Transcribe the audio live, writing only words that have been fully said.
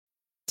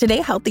Today,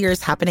 healthier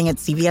is happening at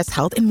CVS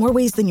Health in more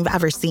ways than you've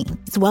ever seen.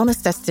 It's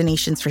wellness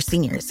destinations for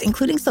seniors,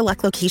 including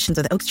select locations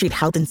with Oak Street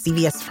Health and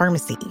CVS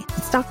Pharmacy.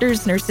 It's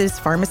doctors, nurses,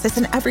 pharmacists,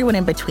 and everyone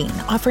in between,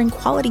 offering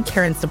quality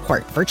care and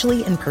support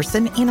virtually, in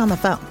person, and on the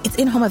phone. It's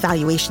in-home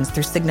evaluations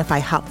through Signify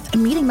Health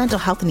and meeting mental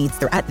health needs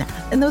through Aetna.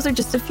 And those are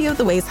just a few of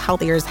the ways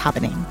healthier is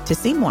happening. To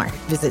see more,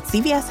 visit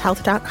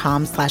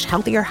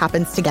cvshealth.com/healthier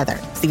happens together.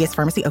 CVS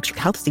Pharmacy, Oak Street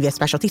Health, CVS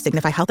Specialty,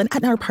 Signify Health, and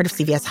Aetna are part of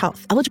CVS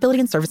Health. Eligibility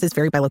and services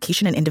vary by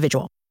location and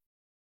individual.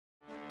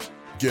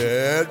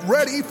 Get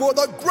ready for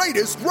the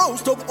greatest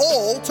roast of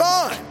all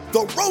time,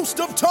 the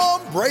Roast of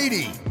Tom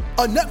Brady,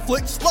 a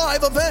Netflix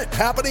live event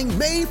happening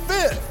May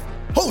 5th.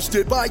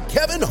 Hosted by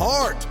Kevin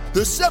Hart, the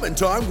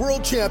 7-time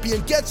world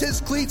champion gets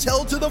his cleats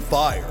held to the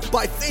fire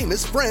by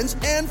famous friends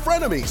and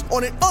frenemies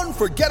on an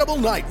unforgettable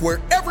night where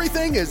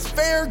everything is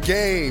fair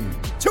game.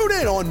 Tune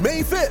in on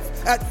May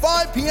 5th at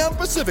 5 p.m.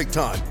 Pacific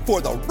time for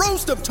the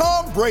Roast of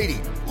Tom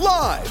Brady,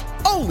 live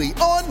only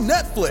on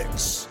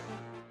Netflix.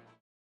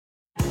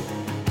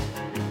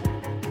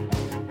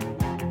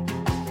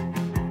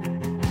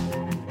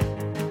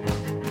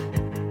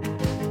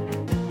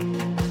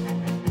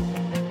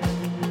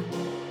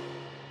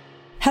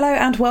 Hello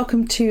and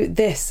welcome to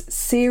this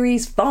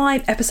Series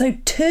 5,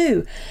 Episode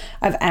 2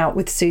 of Out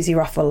with Susie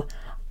Ruffle.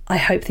 I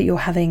hope that you're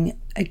having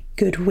a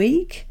good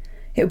week.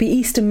 It'll be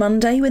Easter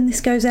Monday when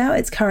this goes out.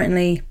 It's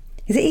currently...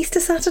 Is it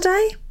Easter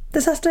Saturday? The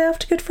Saturday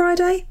after Good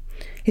Friday?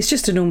 It's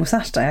just a normal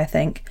Saturday, I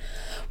think.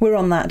 We're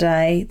on that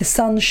day. The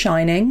sun's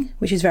shining,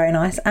 which is very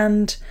nice.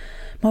 And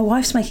my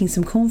wife's making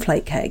some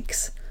cornflake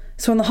cakes.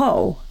 So on the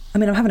whole,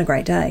 I'm having a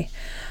great day.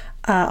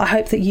 I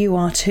hope that you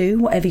are too,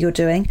 whatever you're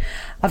doing.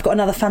 I've got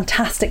another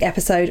fantastic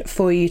episode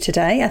for you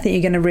today. I think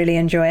you're going to really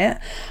enjoy it.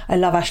 I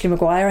love Ashley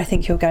Maguire. I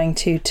think you're going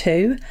to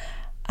too.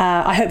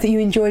 I hope that you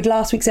enjoyed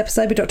last week's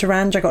episode with Dr.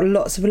 Ranj. I got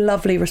lots of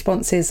lovely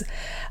responses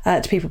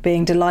to people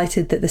being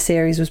delighted that the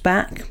series was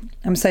back.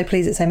 I'm so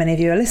pleased that so many of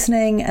you are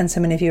listening and so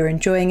many of you are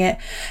enjoying it.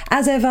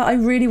 As ever, I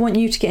really want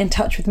you to get in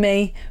touch with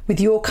me with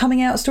your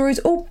coming out stories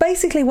or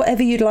basically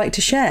whatever you'd like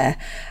to share.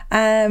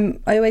 I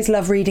always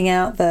love reading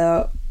out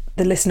the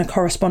listener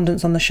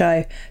correspondence on the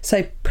show,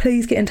 so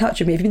please get in touch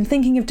with me. If you've been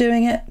thinking of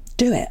doing it,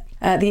 do it.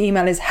 The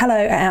email is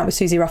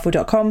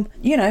hello@outwithsusieruffle.com.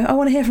 I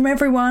want to hear from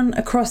everyone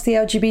across the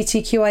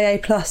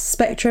LGBTQIA plus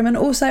spectrum and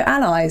also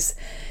allies.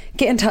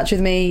 Get in touch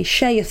with me,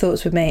 share your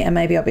thoughts with me, and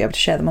maybe I'll be able to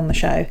share them on the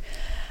show.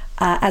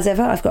 As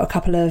ever, I've got a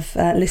couple of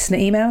listener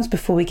emails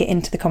before we get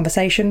into the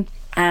conversation,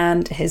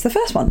 and here's the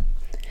first one.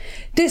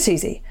 Dear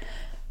Susie,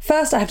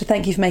 first, I have to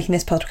thank you for making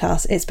this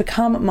podcast. It's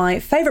become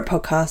my favourite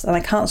podcast and I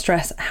can't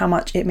stress how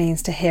much it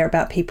means to hear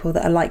about people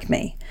that are like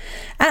me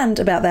and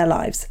about their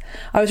lives.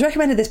 I was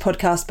recommended this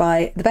podcast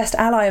by the best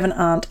ally of an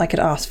aunt I could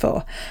ask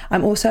for.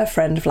 I'm also a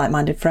friend of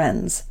like-minded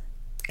friends.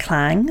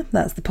 Clang,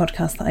 that's the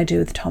podcast that I do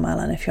with Tom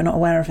Allen, if you're not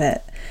aware of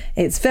it.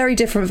 It's very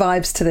different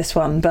vibes to this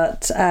one,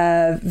 but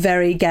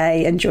very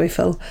gay and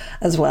joyful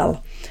as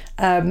well.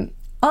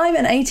 I'm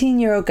an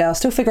 18-year-old girl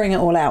still figuring it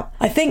all out.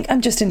 I think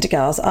I'm just into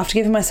girls after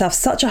giving myself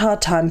such a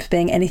hard time for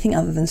being anything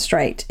other than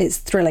straight. It's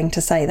thrilling to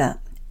say that.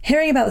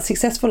 Hearing about the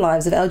successful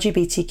lives of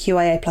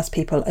LGBTQIA plus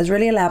people has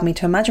really allowed me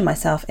to imagine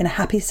myself in a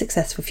happy,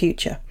 successful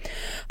future.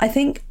 I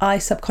think I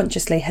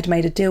subconsciously had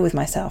made a deal with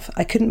myself.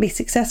 I couldn't be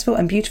successful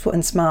and beautiful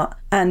and smart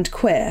and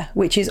queer,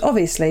 which is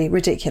obviously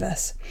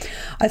ridiculous.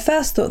 I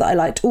first thought that I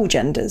liked all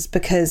genders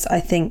because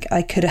I think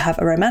I could have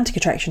a romantic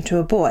attraction to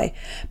a boy,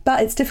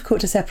 but it's difficult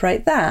to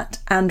separate that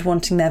and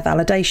wanting their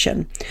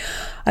validation.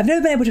 I've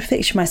never been able to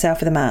picture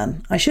myself with a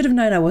man. I should have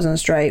known I wasn't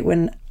straight.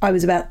 When I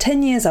was about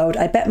 10 years old,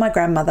 I bet my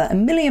grandmother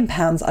 £1 million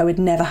I would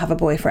never have a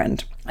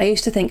boyfriend. I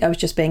used to think I was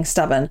just being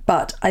stubborn,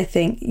 but I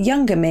think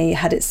younger me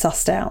had it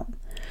sussed out.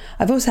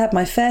 I've also had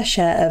my fair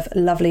share of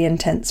lovely,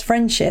 intense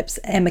friendships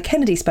Emma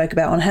Kennedy spoke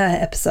about on her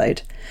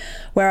episode,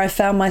 where I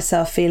found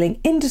myself feeling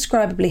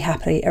indescribably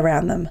happy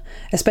around them,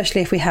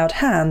 especially if we held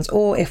hands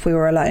or if we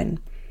were alone.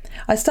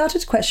 I started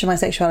to question my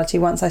sexuality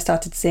once I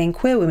started seeing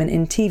queer women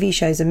in TV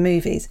shows and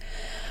movies.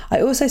 I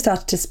also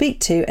started to speak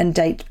to and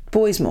date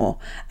boys more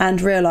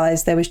and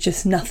realised there was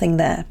just nothing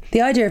there.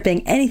 The idea of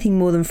being anything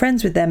more than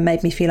friends with them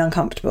made me feel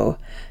uncomfortable,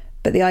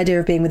 but the idea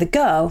of being with a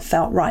girl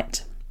felt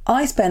right.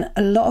 I spent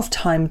a lot of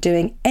time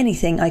doing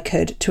anything I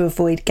could to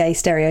avoid gay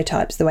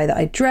stereotypes, the way that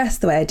I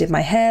dressed, the way I did my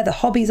hair, the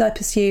hobbies I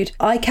pursued.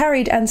 I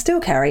carried and still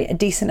carry a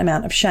decent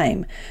amount of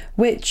shame,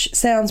 which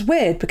sounds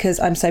weird because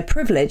I'm so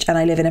privileged and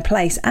I live in a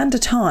place and a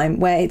time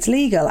where it's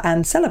legal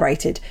and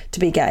celebrated to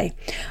be gay.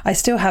 I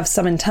still have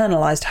some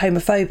internalised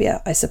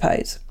homophobia, I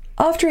suppose.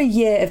 After a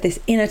year of this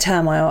inner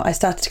turmoil, I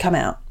started to come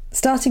out.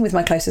 Starting with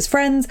my closest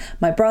friends,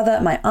 my brother,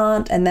 my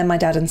aunt, and then my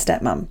dad and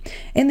stepmum.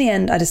 In the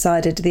end, I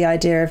decided the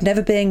idea of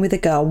never being with a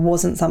girl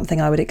wasn't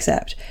something I would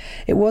accept.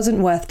 It wasn't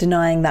worth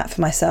denying that for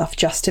myself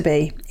just to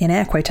be, in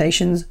air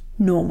quotations,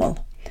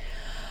 normal.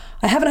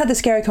 I haven't had the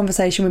scary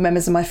conversation with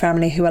members of my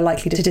family who are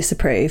likely to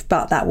disapprove,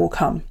 but that will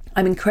come.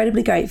 I'm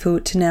incredibly grateful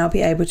to now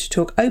be able to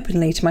talk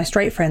openly to my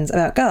straight friends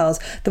about girls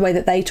the way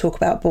that they talk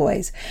about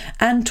boys,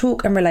 and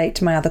talk and relate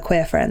to my other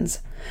queer friends.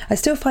 I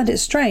still find it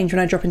strange when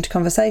I drop into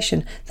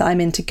conversation that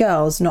I'm into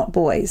girls, not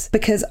boys,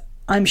 because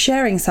I'm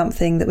sharing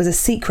something that was a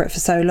secret for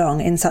so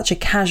long in such a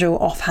casual,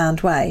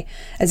 offhand way,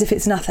 as if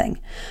it's nothing.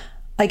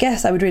 I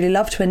guess I would really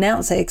love to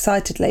announce it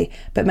excitedly,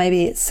 but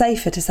maybe it's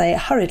safer to say it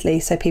hurriedly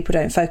so people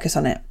don't focus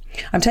on it.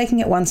 I'm taking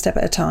it one step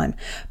at a time,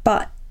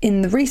 but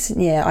in the recent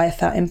year I have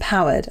felt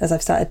empowered as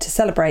I've started to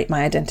celebrate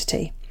my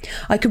identity.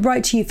 I could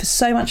write to you for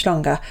so much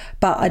longer,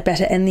 but I'd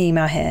better end the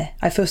email here.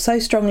 I feel so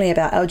strongly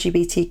about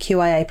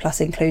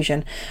LGBTQIA+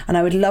 inclusion, and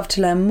I would love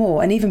to learn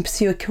more and even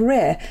pursue a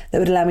career that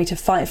would allow me to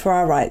fight for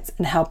our rights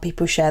and help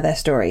people share their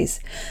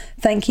stories.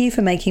 Thank you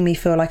for making me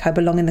feel like I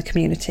belong in the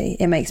community.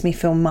 It makes me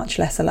feel much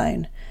less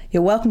alone.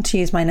 You're welcome to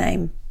use my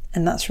name.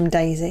 And that's from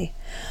Daisy.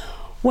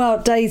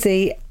 Well,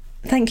 Daisy,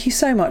 thank you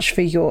so much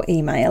for your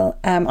email.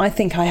 I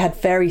think I had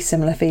very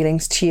similar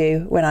feelings to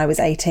you when I was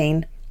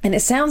 18, and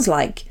it sounds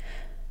like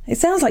you're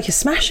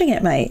smashing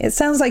it, mate. It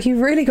sounds like you've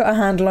really got a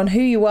handle on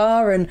who you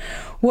are and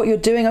what you're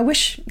doing.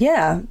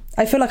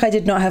 I feel like I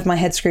did not have my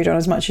head screwed on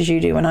as much as you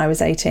do when I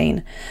was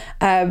 18.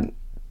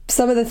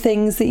 Some of the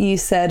things that you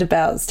said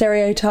about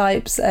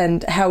stereotypes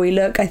and how we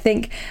look, I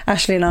think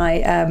Ashley and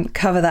I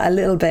cover that a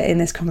little bit in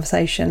this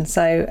conversation.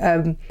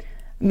 So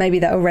maybe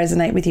that will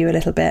resonate with you a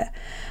little bit.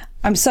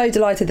 I'm so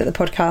delighted that the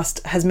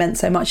podcast has meant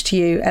so much to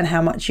you and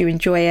how much you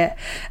enjoy it.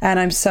 And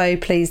I'm so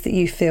pleased that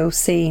you feel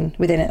seen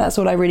within it. That's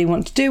all I really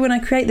want to do when I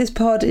create this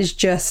pod, is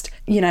just,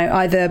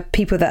 either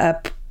people that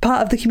are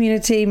part of the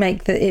community,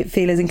 make it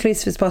feel as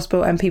inclusive as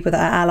possible, and people that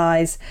are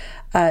allies,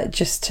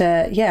 just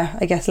to,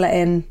 I guess, let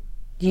in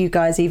you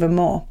guys even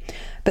more.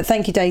 But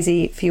thank you,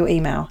 Daisy, for your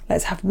email.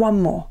 Let's have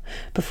one more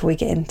before we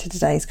get into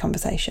today's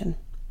conversation.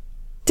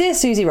 Dear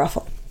Susie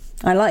Ruffle,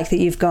 I like that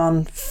you've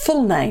gone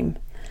full name.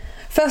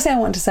 Firstly, I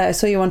want to say I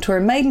saw you on tour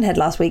in Maidenhead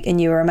last week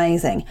and you were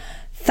amazing.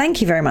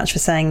 Thank you very much for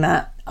saying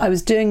that. I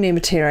was doing new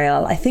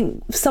material. I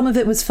think some of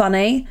it was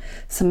funny,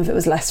 some of it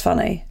was less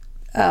funny.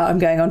 I'm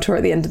going on tour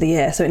at the end of the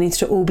year, so it needs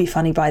to all be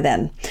funny by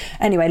then.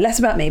 Anyway, less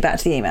about me, back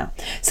to the email.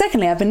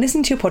 Secondly, I've been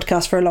listening to your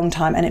podcast for a long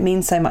time and it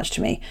means so much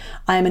to me.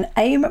 I am an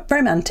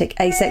aromantic,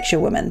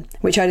 asexual woman,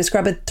 which I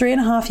discovered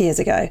 3.5 years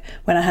ago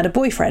when I had a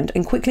boyfriend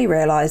and quickly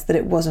realised that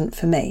it wasn't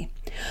for me.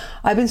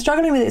 I've been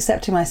struggling with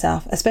accepting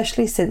myself,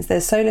 especially since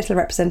there's so little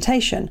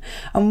representation,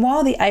 and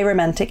while the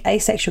aromantic,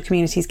 asexual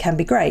communities can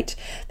be great,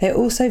 they're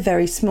also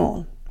very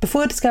small.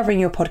 Before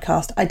discovering your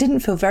podcast, I didn't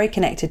feel very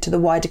connected to the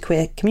wider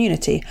queer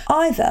community,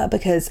 either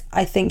because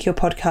I think your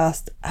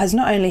podcast has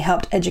not only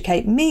helped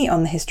educate me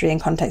on the history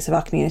and context of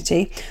our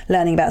community,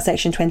 learning about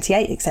Section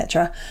 28,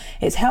 etc.,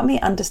 it's helped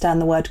me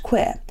understand the word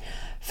queer.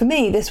 For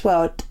me, this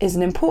word is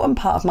an important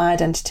part of my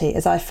identity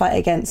as I fight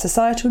against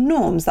societal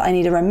norms that I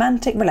need a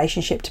romantic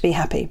relationship to be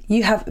happy.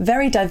 You have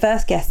very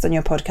diverse guests on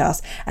your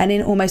podcast, and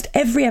in almost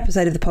every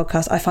episode of the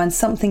podcast, I find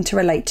something to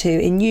relate to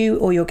in you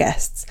or your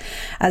guests,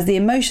 as the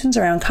emotions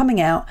around coming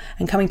out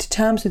and coming to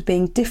terms with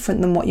being different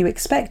than what you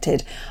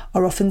expected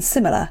are often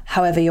similar,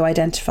 however you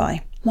identify.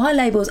 While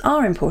labels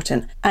are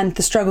important and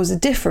the struggles are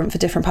different for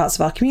different parts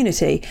of our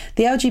community,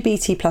 the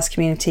LGBT+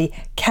 community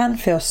can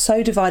feel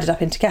so divided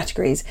up into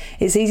categories,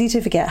 it's easy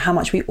to forget how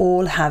much we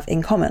all have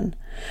in common.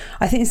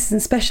 I think this is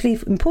especially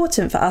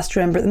important for us to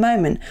remember at the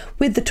moment,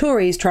 with the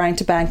Tories trying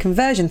to ban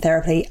conversion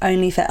therapy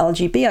only for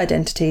LGB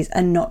identities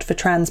and not for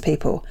trans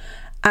people.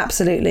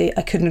 Absolutely,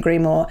 I couldn't agree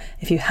more.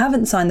 If you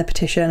haven't signed the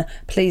petition,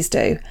 please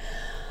do.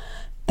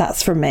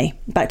 That's from me.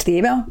 Back to the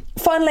email.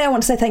 Finally, I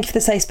want to say thank you for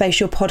the safe space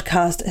your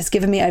podcast has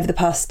given me over the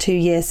past 2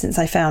 years since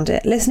I found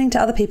it. Listening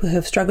to other people who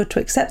have struggled to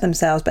accept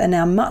themselves but are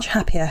now much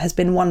happier has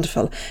been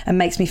wonderful and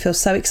makes me feel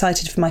so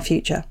excited for my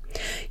future.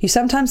 You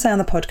sometimes say on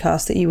the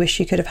podcast that you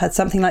wish you could have had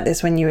something like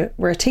this when you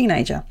were a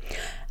teenager.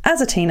 As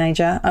a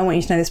teenager, I want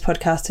you to know this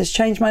podcast has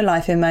changed my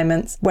life in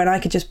moments when I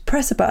could just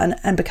press a button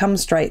and become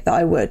straight that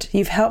I would.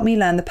 You've helped me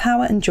learn the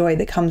power and joy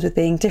that comes with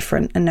being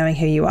different and knowing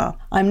who you are.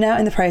 I'm now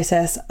in the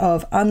process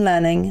of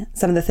unlearning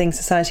some of the things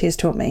society has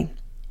taught me.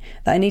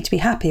 That I need to be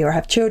happy or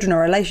have children or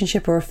a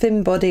relationship or a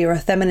thin body or a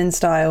feminine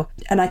style,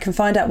 and I can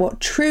find out what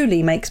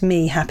truly makes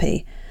me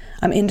happy.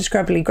 I'm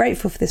indescribably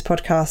grateful for this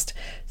podcast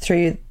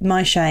through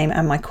my shame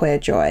and my queer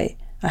joy.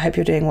 I hope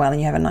you're doing well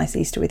and you have a nice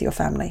Easter with your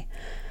family.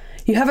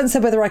 You haven't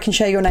said whether I can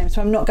share your name,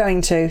 so I'm not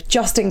going to,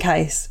 just in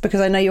case,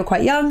 because I know you're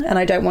quite young and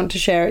I don't want to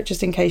share it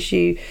just in case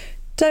you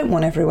don't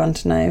want everyone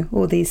to know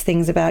all these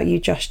things about you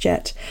just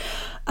yet.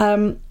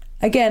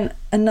 Again,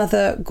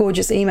 another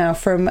gorgeous email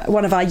from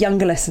one of our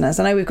younger listeners.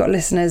 I know we've got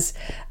listeners,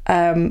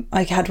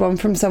 I had one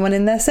from someone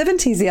in their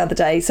 70s the other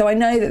day, so I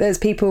know that there's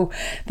people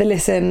that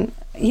listen,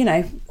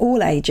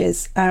 all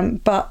ages,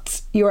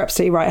 but you're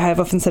absolutely right. I have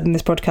often said in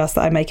this podcast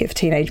that I make it for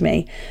teenage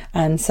me,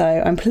 and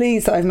so I'm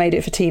pleased that I've made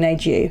it for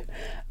teenage you.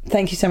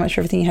 Thank you so much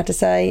for everything you had to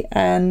say.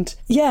 And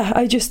yeah,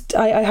 I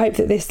hope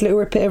that this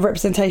little bit of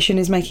representation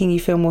is making you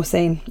feel more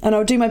seen. And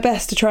I'll do my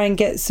best to try and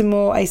get some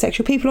more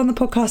asexual people on the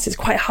podcast. It's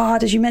quite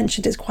hard, as you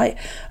mentioned. It's quite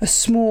a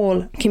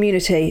small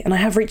community. And I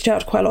have reached out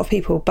to quite a lot of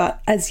people.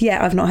 But as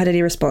yet, I've not had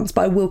any response.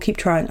 But I will keep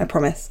trying, I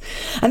promise.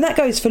 And that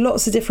goes for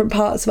lots of different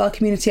parts of our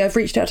community. I've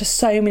reached out to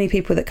so many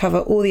people that cover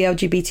all the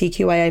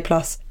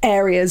LGBTQIA+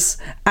 areas.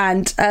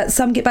 And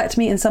some get back to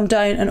me and some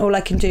don't. And all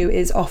I can do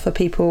is offer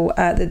people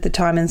the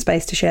time and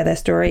space to share their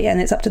story.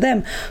 And it's up to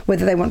them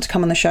whether they want to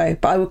come on the show.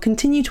 But I will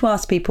continue to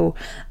ask people,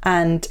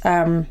 and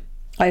I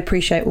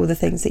appreciate all the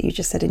things that you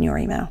just said in your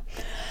email.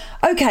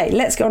 Okay,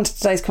 let's get on to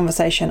today's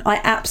conversation.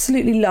 I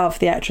absolutely love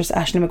the actress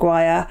Ashley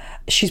Maguire.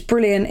 She's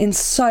brilliant in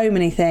so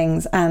many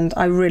things, and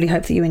I really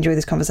hope that you enjoy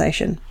this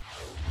conversation.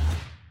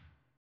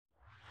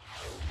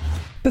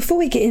 Before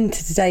we get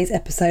into today's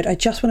episode, I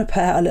just want to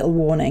put out a little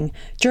warning.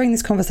 During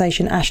this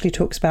conversation, Ashley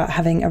talks about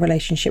having a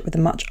relationship with a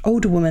much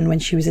older woman when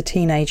she was a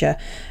teenager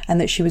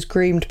and that she was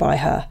groomed by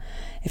her.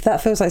 If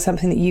that feels like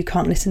something that you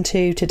can't listen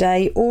to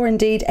today, or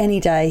indeed any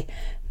day,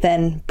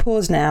 then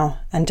pause now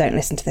and don't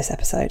listen to this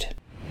episode.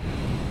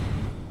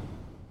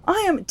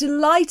 I am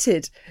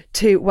delighted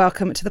to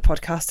welcome to the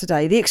podcast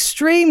today the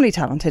extremely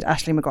talented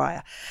Ashley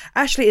Maguire.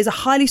 Ashley is a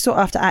highly sought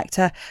after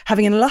actor,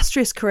 having an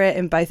illustrious career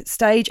in both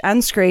stage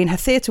and screen. Her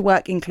theatre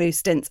work includes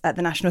stints at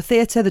the National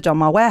Theatre, the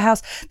Donmar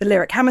Warehouse, the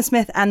Lyric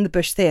Hammersmith and the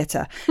Bush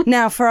Theatre.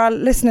 Now, for our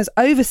listeners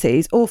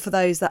overseas, or for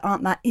those that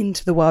aren't that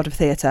into the world of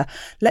theatre,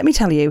 let me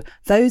tell you,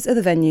 those are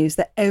the venues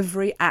that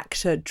every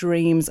actor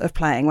dreams of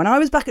playing. When I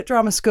was back at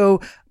drama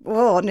school,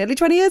 nearly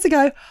 20 years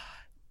ago,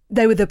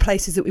 they were the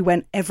places that we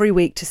went every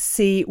week to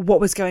see what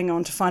was going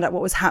on, to find out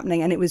what was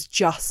happening. And it was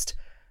just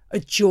a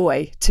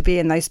joy to be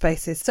in those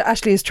spaces. So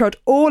Ashley has trod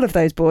all of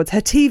those boards.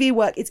 Her TV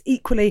work is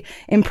equally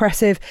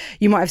impressive.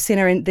 You might have seen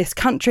her in This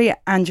Country,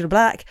 Angela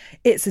Black,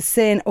 It's a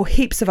Sin, or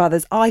heaps of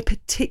others. I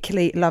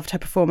particularly loved her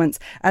performance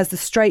as the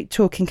straight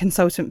talking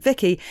consultant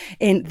Vicky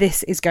in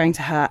This Is Going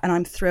to Hurt. And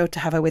I'm thrilled to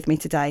have her with me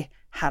today.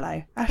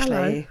 Hello,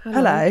 Ashley.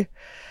 Hello.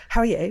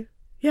 How are you?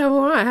 Yeah, I'm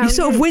all right. How you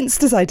sort of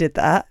winced as I did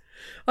that.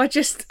 I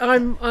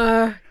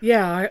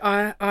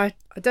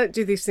don't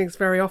do these things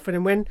very often,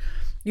 and when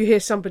you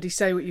hear somebody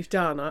say what you've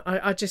done,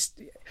 I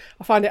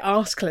find it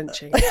arse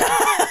clenching.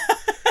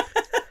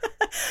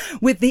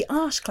 With the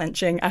arse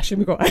clenching, Ashley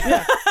Maguire.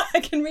 Yeah. I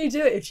can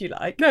redo it if you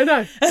like.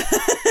 No.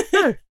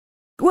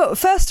 Well,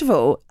 first of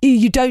all,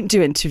 you don't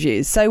do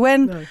interviews, so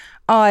when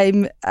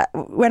I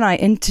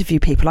interview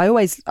people,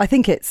 I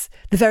think it's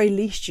the very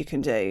least you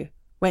can do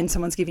when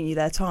someone's giving you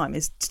their time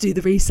is to do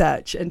the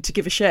research and to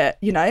give a shit,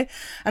 you know?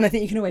 And I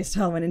think you can always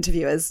tell when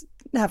interviewers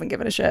haven't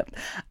given a shit.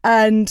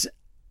 And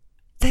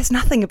there's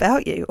nothing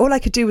about you. All I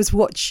could do was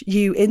watch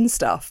you in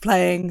stuff,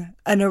 playing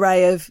an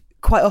array of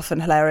quite often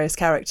hilarious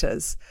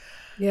characters.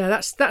 Yeah,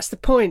 that's the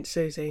point,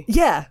 Susie.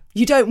 Yeah,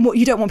 you don't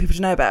want people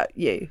to know about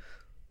you.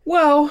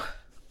 Well,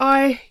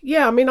 I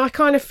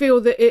kind of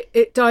feel that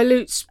it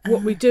dilutes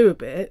what we do a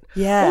bit.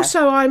 Yeah.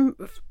 Also,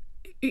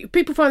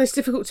 people find this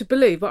difficult to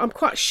believe, but I'm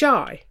quite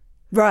shy.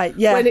 Right,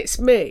 yeah. When it's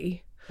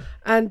me.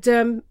 And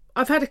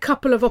I've had a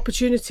couple of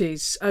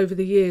opportunities over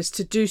the years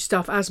to do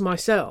stuff as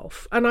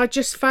myself, and I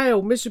just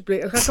fail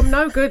miserably. Like, I'm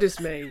no good as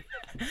me.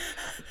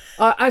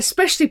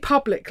 Especially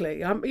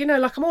publicly. I'm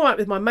all right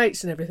with my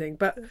mates and everything,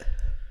 but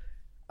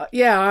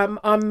I'm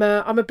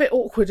a bit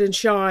awkward and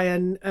shy,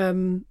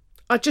 and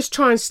I just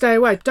try and stay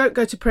away. Don't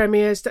go to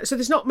premieres. So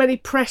there's not many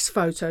press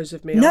photos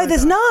of me. No, either.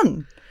 There's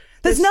none.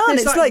 There's none.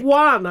 It's like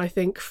one, I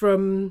think,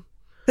 from...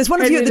 There's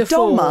one of you at the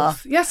Donmar.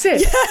 Yes,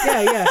 it.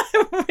 Yeah.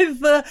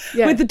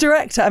 with the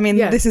director. I mean,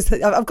 this is.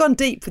 I've gone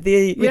deep with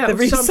the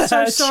research. I'm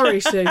so sorry,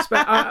 Suze,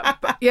 but I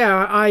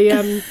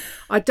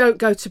don't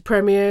go to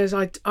premieres.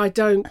 I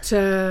don't.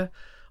 I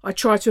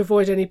try to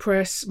avoid any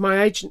press.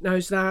 My agent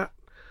knows that.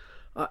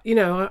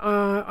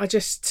 I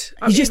just.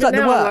 You just like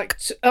the work.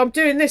 I'm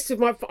doing this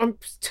with I'm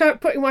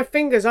putting my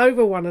fingers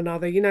over one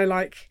another.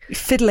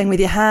 Fiddling with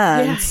your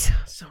hands. Yeah.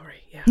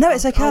 Sorry. Yeah. No,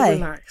 it's okay. I'll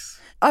relax.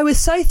 I was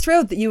so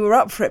thrilled that you were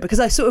up for it because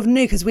I sort of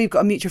knew, because we've got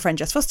a mutual friend,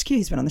 Jess Foster-Q,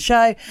 who's been on the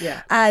show.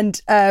 Yeah.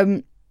 And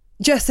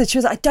Jess said, she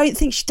was like, I don't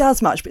think she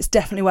does much, but it's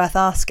definitely worth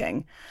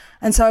asking.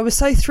 And so I was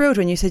so thrilled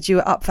when you said you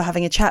were up for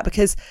having a chat,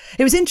 because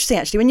it was interesting,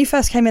 actually, when you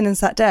first came in and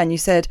sat down, you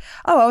said,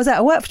 I was out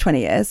of work for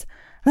 20 years.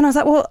 And then I was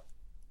like, well,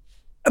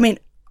 I mean,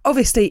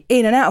 obviously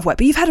in and out of work,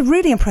 but you've had a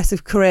really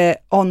impressive career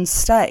on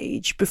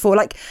stage before.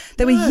 Like,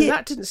 there were years.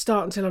 That didn't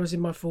start until I was in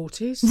my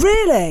 40s.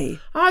 Really?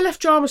 I left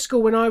drama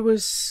school in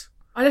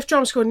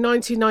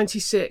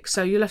 1996,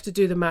 so you'll have to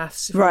do the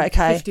maths. Right,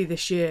 okay. 50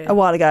 this year. A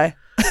while ago.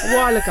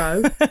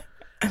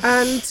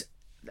 And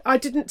I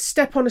didn't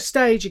step on a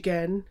stage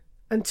again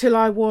until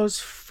I was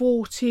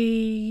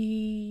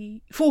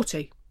 40.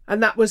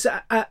 And that was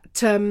at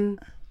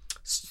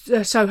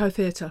Soho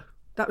Theatre.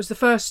 That was the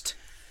first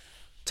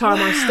time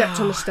I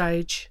stepped on a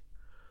stage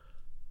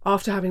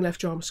after having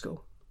left drama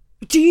school.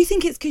 Do you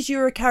think it's because you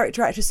were a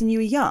character actress and you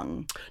were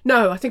young?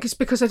 No, I think it's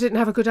because I didn't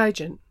have a good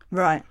agent.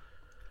 Right.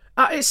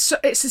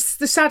 It's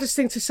the saddest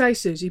thing to say,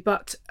 Susie,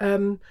 but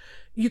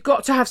you've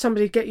got to have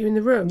somebody get you in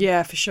the room.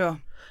 Yeah, for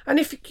sure. And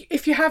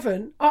if you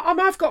haven't,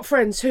 I've got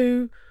friends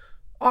who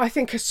I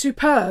think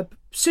are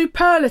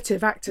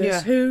superlative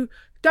actors who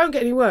don't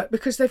get any work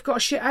because they've got a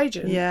shit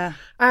agent. Yeah.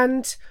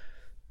 And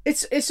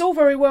it's all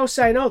very well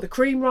saying, the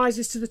cream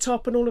rises to the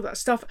top and all of that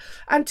stuff.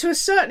 And to a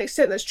certain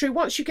extent, that's true.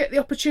 Once you get the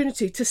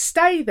opportunity to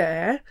stay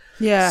there,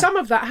 some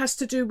of that has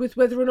to do with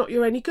whether or not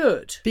you're any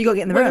good. But you got to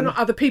get in the room. room. Whether or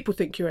not other people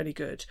think you're any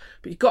good.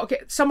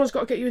 But someone's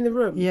got to get you in the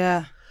room.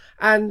 Yeah.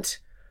 And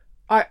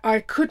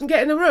I couldn't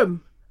get in the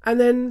room. And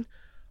then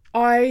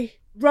I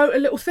wrote a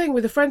little thing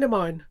with a friend of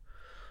mine.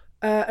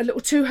 A little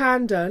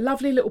two-hander,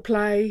 lovely little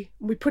play.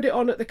 We put it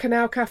on at the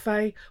Canal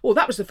Cafe. Well,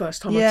 that was the first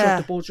time I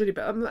trod the boards, really,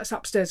 but that's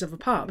upstairs of a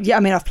pub. Yeah,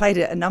 I mean, I've played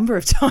it a number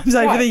of times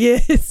over the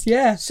years.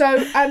 Yeah.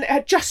 So, and it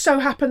had just so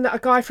happened that a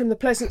guy from the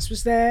Pleasance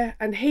was there,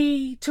 and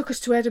he took us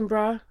to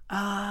Edinburgh.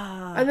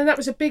 And then that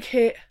was a big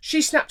hit.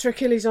 She snapped her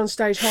Achilles on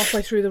stage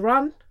halfway through the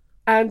run,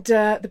 and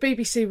the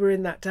BBC were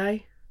in that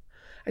day.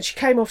 And she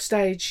came off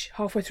stage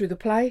halfway through the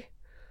play,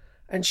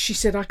 and she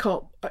said, I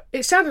can't...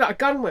 It sounded like a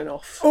gun went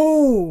off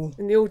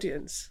in the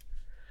audience.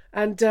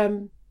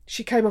 And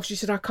she came off, she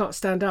said, I can't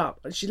stand up.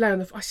 And she lay on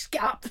the... I said,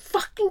 get up, the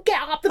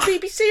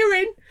BBC are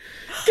in.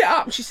 Get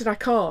up. And she said, I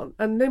can't.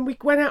 And then we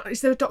went out,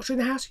 is there a doctor in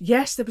the house?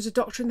 Yes, there was a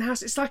doctor in the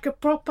house. It's like a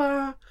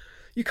proper...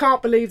 You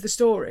can't believe the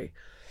story.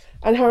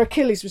 And her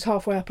Achilles was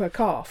halfway up her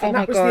calf. And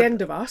that was the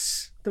end of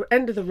us, the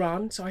end of the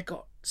run. So I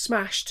got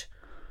smashed.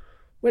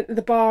 Went to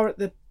the bar at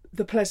the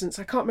Pleasance.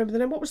 I can't remember the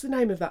name. What was the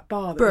name of that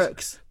bar?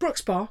 Brooks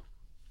Bar.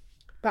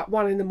 About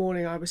 1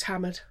 a.m, I was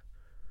hammered.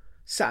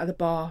 Sat at the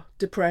bar,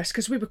 depressed,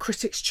 because we were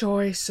Critics'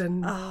 Choice,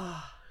 and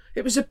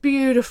it was a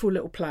beautiful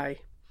little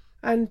play.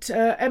 And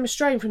Emma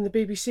Strain from the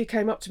BBC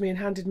came up to me and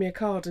handed me a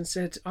card and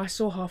said, I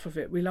saw half of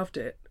it, we loved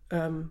it,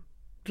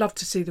 love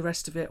to see the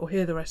rest of it or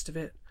hear the rest of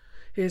it.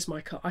 Here's my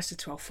card. I said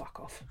to her, fuck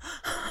off.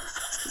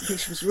 I think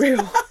she was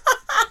real.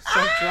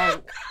 So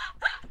drunk.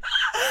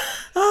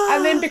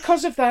 And then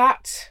because of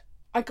that,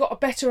 I got a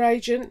better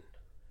agent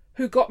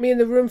who got me in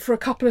the room for a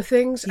couple of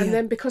things, and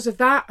then because of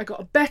that I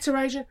got a better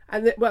agent,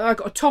 and then, I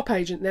got a top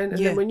agent then,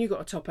 and then when you got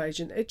a top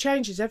agent, it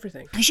changes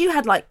everything. Because you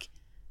had, like,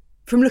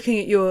 from looking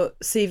at your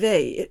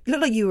CV, it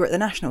looked like you were at the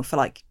National for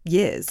like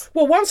years.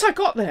 Well, once I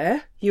got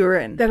there, you were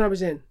in. Then I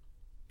was in.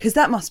 Because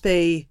that must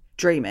be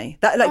dreamy.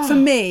 That, like, for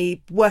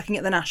me, working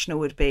at the National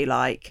would be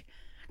like,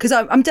 because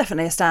I'm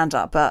definitely a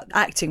stand-up, but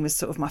acting was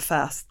sort of my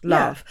first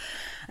love,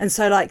 and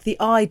so like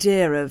the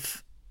idea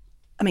of,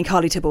 I mean,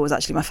 Carly Tibble was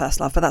actually my first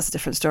love, but that's a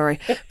different story.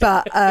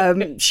 But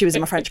she was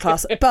in my French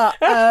class. But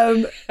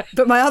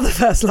my other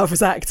first love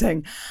was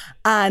acting.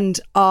 And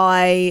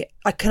I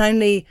can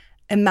only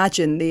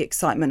imagine the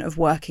excitement of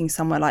working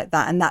somewhere like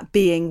that, and that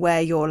being where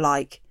you're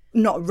like,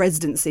 not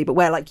residency, but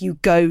where like you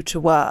go to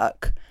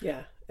work.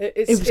 Yeah.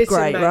 It was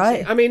great, amazing.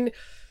 Right? I mean,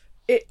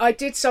 I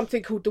did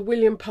something called the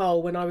William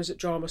Pole when I was at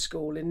drama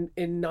school in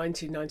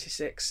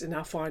 1996, in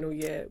our final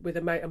year, with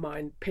a mate of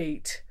mine,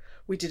 Pete.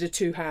 We did a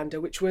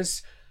two-hander, which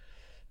was...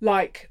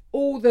 like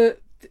all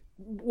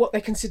what they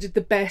considered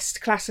the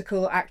best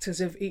classical actors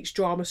of each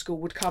drama school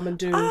would come and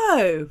do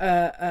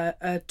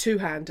a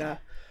two-hander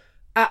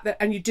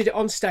and you did it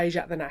on stage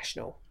at the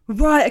National.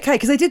 Right, okay,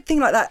 because they did thing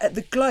like that at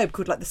the Globe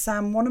called like the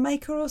Sam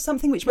Wanamaker or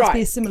something, which must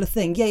be a similar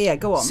thing. Yeah,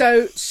 go on.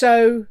 So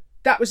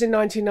that was in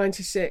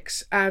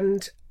 1996,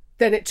 and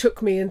then it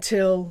took me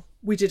until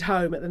we did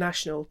Home at the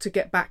National to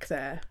get back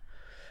there.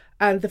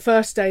 And the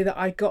first day that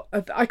I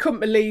couldn't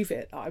believe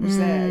it. I was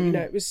there,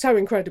 it was so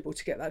incredible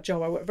to get that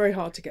job. I worked very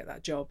hard to get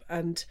that job.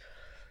 And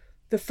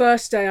the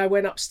first day I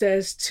went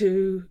upstairs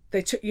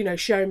they took,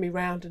 showing me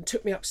round and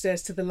took me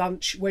upstairs to the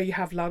lunch, where you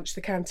have lunch,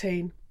 the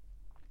canteen.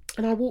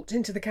 And I walked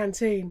into the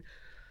canteen,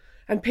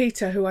 and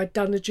Peter, who I'd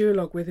done a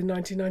duologue with in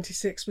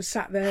 1996, was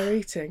sat there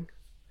eating.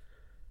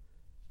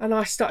 And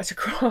I started to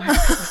cry. I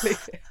couldn't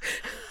believe it.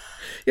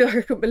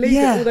 I couldn't believe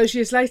it. All those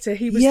years later,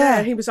 he was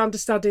there. He was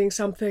understudying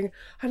something,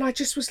 and I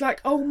just was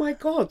like, "Oh my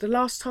God!" The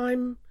last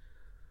time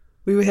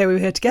we were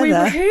here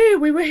together.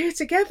 We were here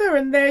together,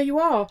 and there you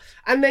are.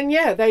 And then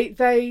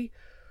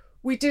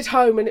we did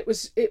Home, and it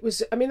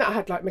was. I mean, that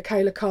had like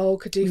Michaela Cole,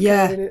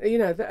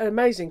 Khadija, an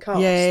amazing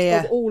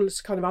cast of all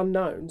kind of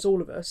unknowns,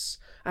 all of us.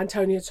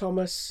 Antonia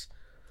Thomas,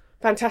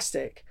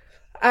 fantastic.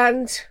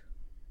 And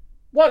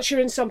once you're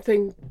in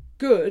something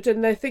good,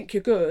 and they think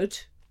you're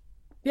good,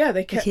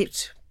 they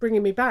kept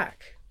bringing me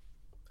back.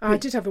 I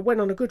went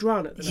on a good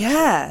run at the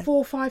National. 4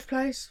 or 5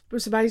 plays. It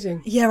was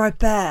amazing. Yeah, I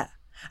bet.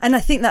 And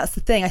I think that's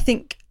the thing. I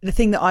think the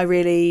thing that I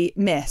really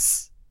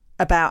miss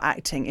about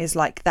acting is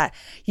like that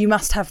you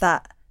must have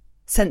that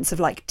sense of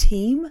like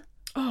team.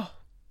 Oh,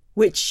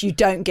 which you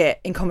don't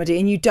get in comedy,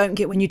 and you don't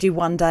get when you do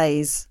one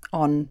days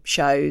on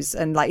shows.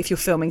 And like if you're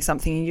filming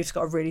something and you've just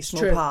got a really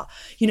small part,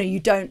 you know, you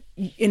don't,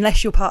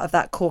 unless you're part of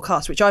that core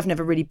cast, which I've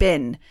never really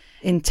been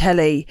in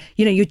telly,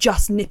 you know, you're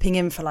just nipping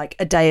in for like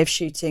a day of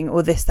shooting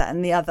or this, that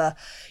and the other,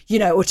 you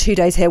know, or 2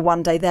 days here,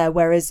 1 day there.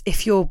 Whereas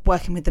if you're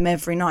working with them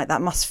every night,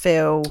 that must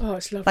feel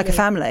like a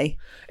family.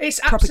 It's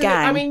proper absolutely,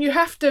 gang. I mean, you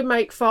have to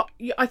make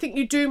I think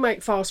you do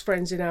make fast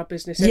friends in our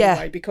business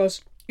anyway,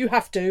 because you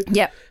have to.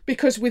 Yeah.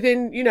 Because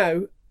within, you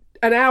know,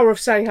 an hour of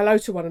saying hello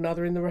to one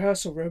another in the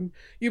rehearsal room,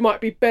 you might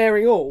be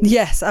bearing all.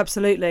 Yes,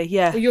 absolutely.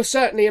 Yeah. Well, you're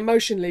certainly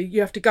emotionally, you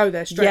have to go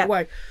there straight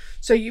away.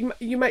 So you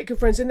make good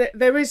friends, and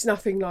there is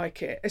nothing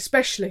like it,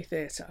 especially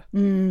theatre,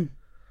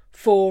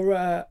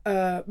 for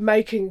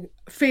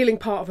feeling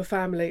part of a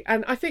family.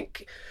 And I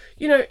think,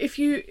 you know, if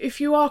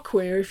you are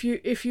queer, if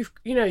you've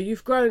you know,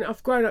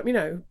 I've grown up, you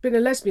know, been a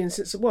lesbian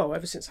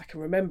ever since I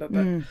can remember,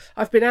 but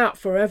I've been out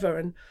forever,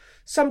 and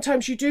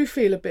sometimes you do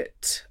feel a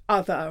bit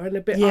other and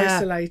a bit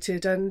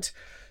isolated. And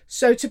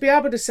so to be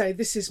able to say,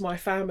 this is my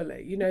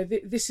family, you know,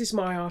 this is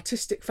my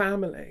artistic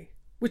family,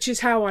 which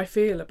is how I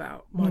feel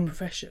about my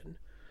profession.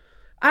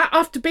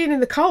 After being in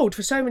the cold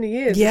for so many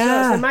years, it's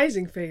an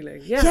amazing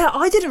feeling. Yeah,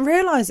 I didn't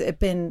realise it had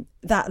been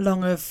that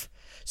long of...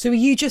 So were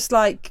you just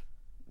like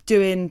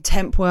doing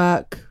temp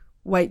work,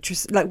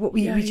 waitress, like what were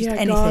you just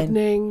anything?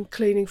 Gardening,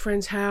 cleaning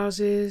friends'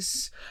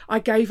 houses. I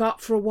gave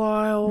up for a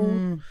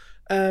while.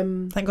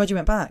 Thank God you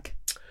went back.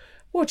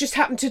 Well, just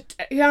happened to...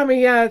 Yeah, I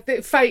mean,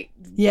 the fate,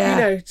 you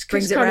know,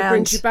 brings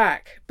brings you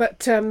back.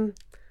 But,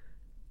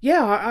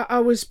 I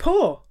was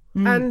poor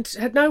and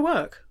had no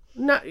work.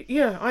 No,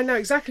 yeah, I know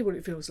exactly what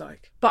it feels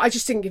like. But I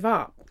just didn't give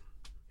up.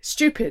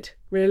 Stupid,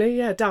 really.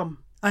 Yeah, dumb.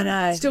 I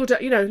know. Still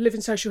don't, you know, live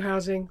in social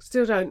housing.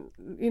 Still don't,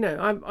 you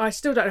know, I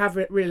still don't have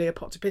really a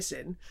pot to piss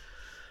in.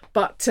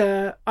 But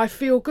I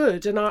feel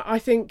good. And I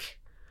think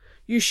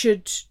you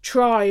should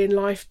try in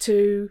life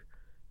to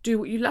do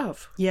what you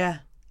love. Yeah,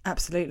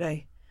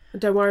 absolutely. And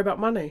don't worry about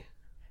money.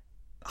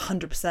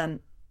 100%.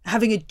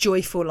 Having a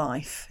joyful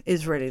life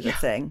is really the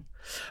thing.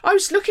 I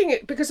was looking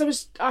at, because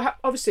I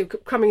obviously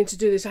coming in to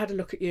do this, I had a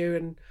look at you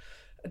and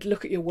a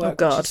look at your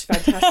work, which is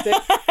fantastic.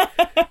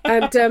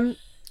 And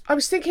I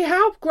was thinking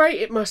how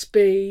great it must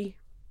be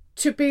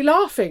to be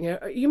laughing.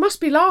 You must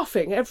be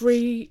laughing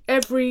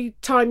every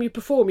time you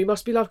perform. You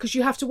must be laughing because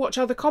you have to watch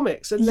other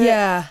comics. And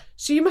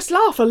so you must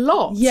laugh a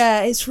lot.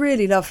 Yeah, it's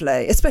really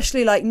lovely.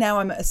 Especially like now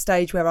I'm at a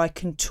stage where I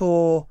can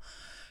tour,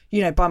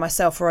 you know, by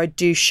myself, or I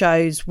do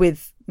shows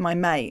with my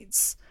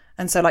mates.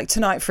 And so like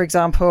tonight, for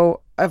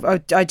example,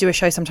 I do a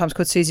show sometimes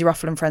called Susie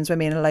Ruffle and Friends, where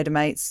me and a load of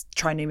mates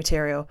try new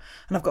material.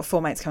 And I've got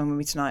 4 mates coming with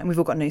me tonight, and we've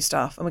all got new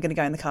stuff. And we're going to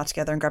go in the car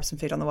together and grab some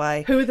food on the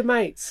way. Who are the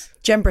mates?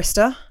 Jen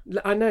Brister.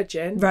 I know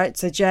Jen. Right,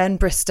 so Jen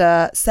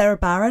Brister, Sarah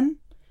Barron.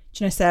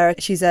 Do you know Sarah?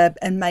 She's an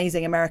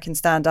amazing American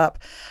stand-up.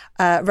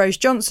 Rose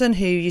Johnson,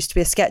 who used to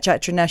be a sketch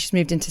actor and now she's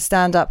moved into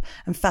stand-up.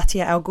 And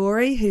Fatia Al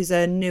Ghori, who's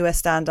a newer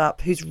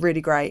stand-up, who's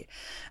really great.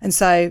 And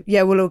so,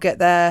 yeah, we'll all get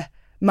there,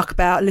 muck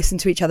about, listen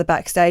to each other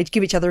backstage,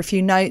 give each other a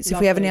few notes if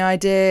we have any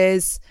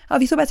ideas. Oh,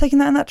 have you thought about taking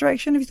that in that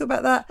direction? Have you thought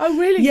about that? Oh,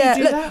 really? Yeah,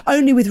 you do that?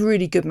 Only with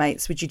really good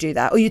mates would you do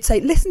that. Or you'd say,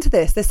 listen to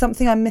this, there's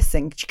something I'm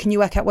missing. Can you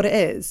work out what it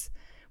is?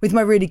 With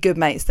my really good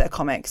mates that are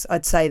comics,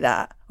 I'd say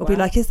that. Or be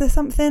like, is there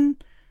something?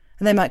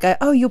 And they might go,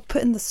 oh, you're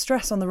putting the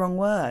stress on the wrong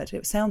word.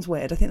 It sounds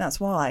weird. I think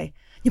that's why.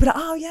 You'd be like,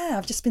 oh, yeah,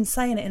 I've just been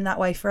saying it in that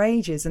way for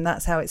ages. And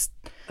that's how it's...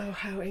 Oh,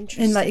 how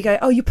interesting. And like you go,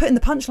 oh, you're putting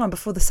the punchline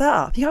before the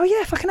setup. You go, oh,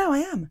 yeah, fucking hell, I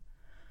am.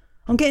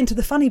 I'm getting to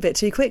the funny bit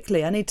too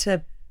quickly. I need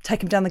to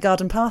take him down the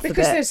garden path a bit.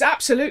 Because there's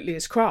absolutely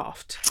is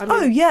craft. I mean,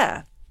 oh,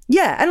 yeah.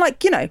 Yeah. And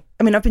like, you know,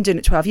 I mean, I've been doing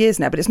it 12 years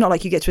now, but it's not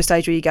like you get to a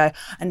stage where you go,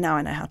 and now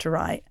I know how to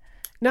write.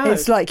 No.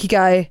 It's like you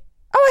go,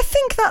 oh, I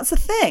think that's a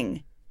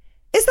thing.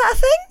 Is that a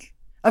thing?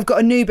 I've got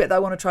a new bit that I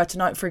want to try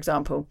tonight, for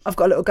example. I've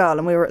got a little girl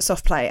and we were at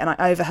Soft Play and I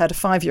overheard a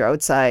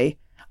 5-year-old say,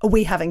 are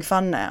we having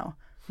fun now?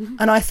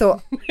 And I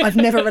thought, I've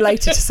never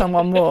related to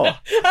someone more.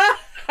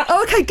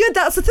 Oh, okay, good,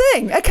 that's the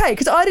thing. Okay,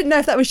 because I didn't know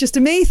if that was just a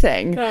me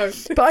thing. No.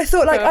 But I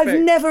thought, like, Perfect. I've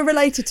never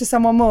related to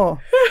someone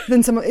more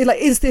than someone.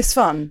 Like, is this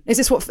fun? Is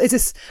this?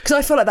 Because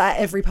I feel like that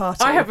at every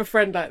party. I have a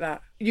friend like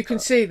that. You can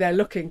see they're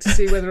looking to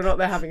see whether or not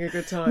they're having a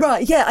good time.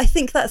 Right, yeah, I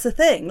think that's the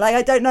thing. Like,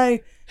 I don't know.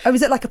 I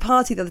was at like a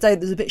party the other day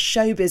that was a bit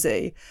show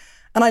busy.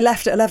 And I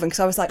left at 11 because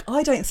I was like,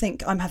 I don't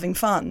think I'm having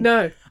fun.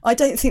 No. I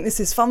don't think this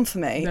is fun for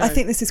me. No. I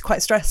think this is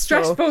quite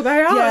stressful. Stressful,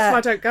 they are. That's why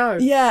I don't go.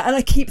 Yeah, and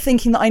I keep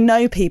thinking that I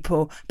know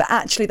people, but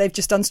actually they've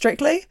just done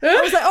Strictly.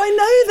 I was like, oh,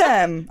 I know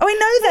them. Oh, I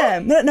know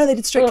them. No, they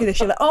did Strictly this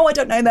year. Like, oh, I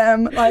don't know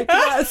them. Like,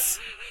 yes.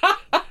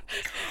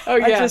 Oh,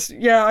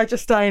 yeah. I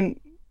just don't.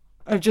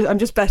 I'm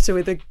just better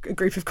with a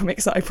group of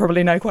comics that I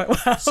probably know quite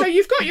well. So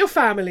you've got your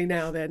family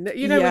now then.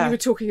 You know when you were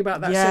talking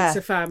about that sense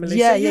of family.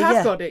 Yeah, so you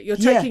have got it. You're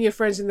taking your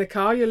friends in the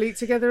car, you'll eat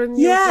together and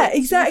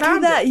exactly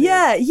that.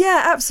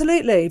 Yeah,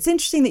 absolutely. It's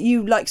interesting that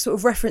you like sort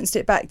of referenced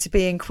it back to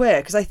being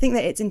queer, because I think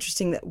that it's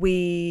interesting that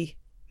we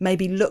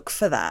maybe look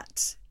for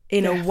that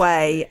in a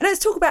way. And let's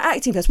talk about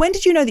acting first. When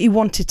did you know that you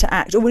wanted to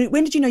act, or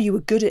when did you know you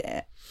were good at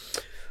it?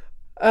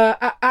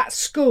 At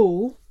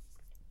school,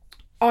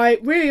 I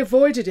really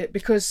avoided it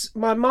because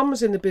my mum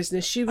was in the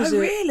business. She was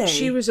really?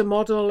 She was a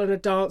model and a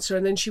dancer,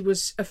 and then she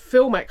was a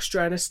film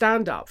extra and a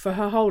stand-up for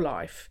her whole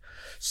life.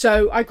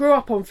 So I grew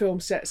up on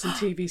film sets and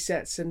TV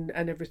sets and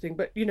everything,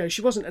 but, you know,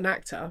 she wasn't an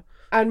actor.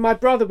 And my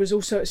brother was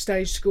also at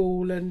stage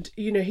school, and,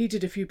 you know, he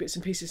did a few bits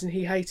and pieces and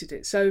he hated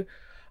it. So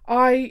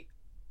I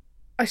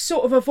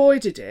sort of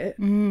avoided it.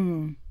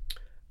 And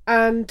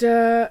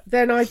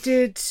then I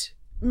did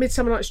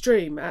Midsummer Night's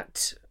Dream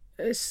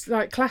it's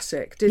like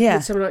classic. Did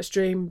Midsummer Night's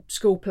Dream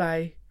school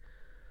play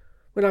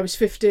when I was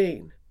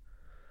 15.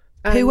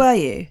 And Who were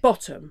you?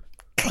 Bottom.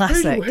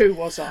 Classic. Who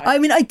was I? I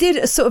mean, I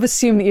did sort of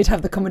assume that you'd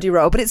have the comedy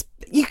role, but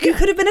you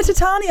could have been a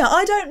Titania.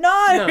 I don't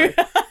know.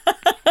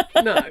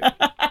 No.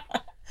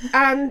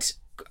 And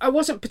I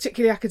wasn't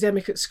particularly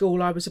academic at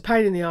school. I was a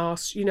pain in the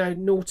arse, you know,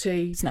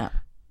 naughty. Snap.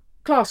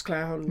 Class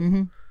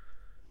clown.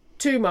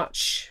 Too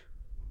much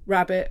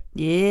rabbit.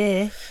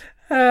 Yeah.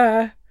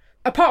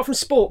 Apart from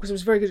sport, because I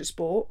was very good at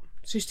sport.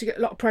 So I used to get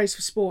a lot of praise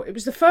for sport. It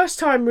was the first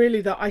time really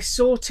that I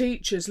saw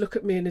teachers look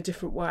at me in a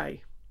different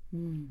way.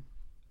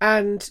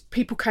 And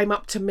people came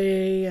up to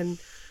me and,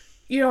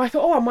 you know, I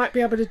thought, I might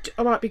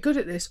be good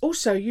at this.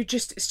 Also,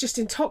 it's just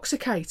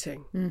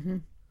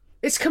intoxicating.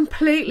 It's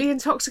completely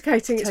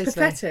intoxicating. It's Totally.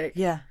 Pathetic.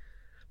 Yeah.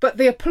 But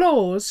the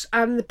applause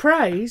and the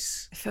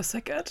praise, It feels so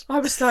good. I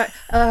was like,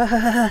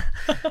 and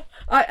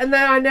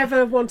then I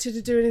never wanted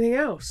to do anything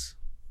else.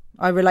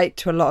 I relate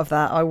to a lot of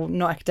that. I'm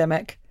not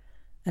academic.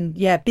 And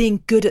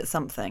being good at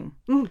something.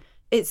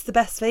 It's the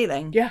best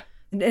feeling. Yeah.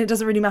 And it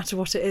doesn't really matter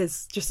what it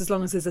is, just as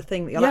long as there's a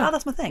thing that you're Yeah. like, oh,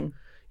 that's my thing.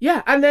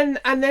 Yeah, and then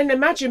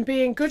imagine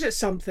being good at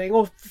something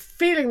or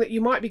feeling that you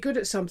might be good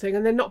at something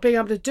and then not being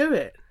able to do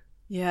it.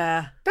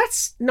 Yeah.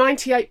 That's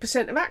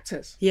 98% of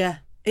actors. Yeah.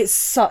 It's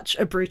such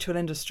a brutal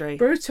industry.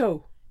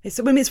 Brutal. It's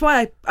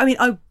why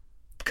I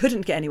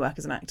couldn't get any work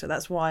as an actor.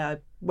 That's why I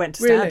went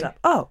to stand up.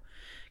 Oh,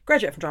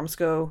 graduated from drama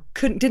school,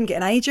 didn't get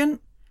an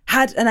agent.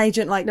 Had an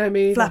agent No,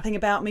 me either. flapping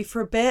about me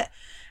for a bit,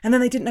 and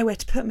then they didn't know where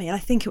to put me. And I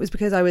think it was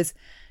because I was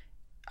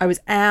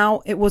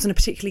out. It wasn't a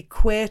particularly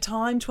queer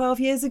time 12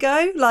 years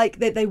ago. Like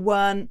they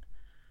weren't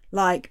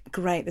like,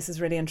 great, this is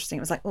really interesting.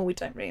 It was like, oh, we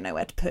don't really know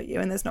where to put you,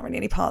 and there's not really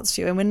any parts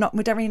to you, and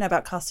we don't really know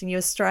about casting you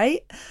as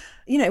straight.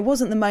 You know, it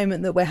wasn't the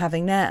moment that we're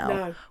having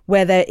now,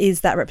 where there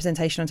is that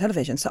representation on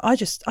television. So I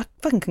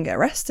fucking couldn't get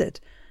arrested.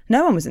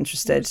 No one was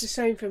interested. It was the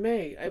same for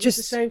me. It was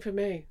the same for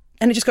me.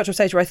 And it just got to a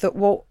stage where I thought,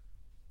 well,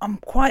 I'm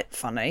quite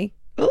funny.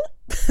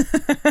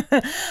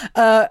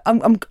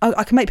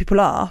 I can make people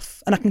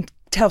laugh and I can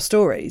tell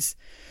stories.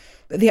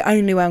 But the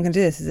only way I'm going to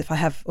do this is if I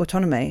have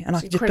autonomy and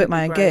I can just book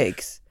my own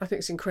gigs. I think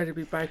it's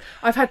incredibly brave.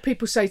 I've had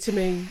people say to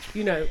me,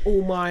 you know,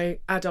 all my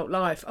adult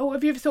life, oh,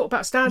 have you ever thought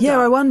about stand-up? Yeah,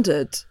 I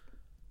wondered.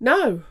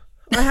 No,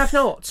 I have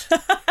not.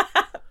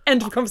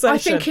 End of conversation.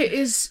 I think it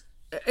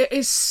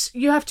is,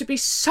 you have to be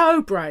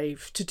so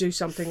brave to do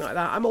something like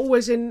that. I'm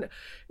always in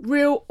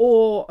real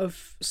awe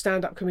of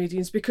stand-up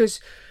comedians because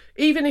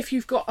even if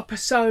you've got a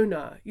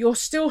persona, you're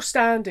still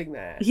standing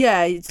there.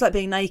 Yeah, it's like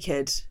being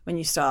naked when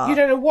you start. You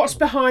don't know what's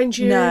behind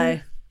you.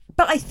 No.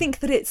 But I think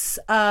that it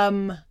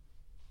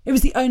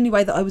was the only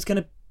way that I was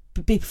going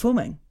to be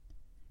performing.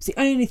 It's the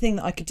only thing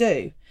that I could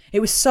do. It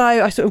was so,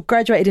 I sort of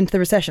graduated into the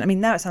recession. I mean,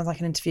 now it sounds like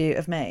an interview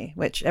of me,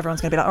 which everyone's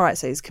going to be like, all right,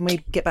 Suze, can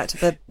we get back to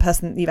the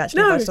person that you've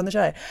actually invited on the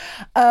show?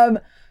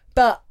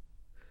 But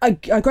I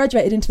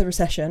graduated into the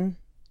recession.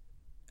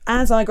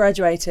 As I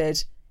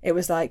graduated, it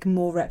was like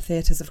more rep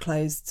theatres have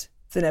closed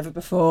than ever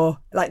before.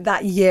 Like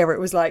that year, it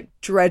was like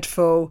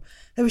dreadful.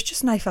 There was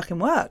just no fucking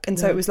work. And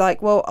so it was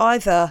like, well,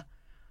 either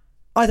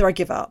I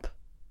give up,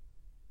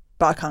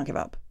 but I can't give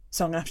up.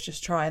 So I'm going to have to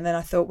just try. And then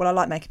I thought, well, I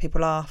like making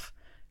people laugh.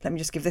 Let me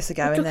just give this a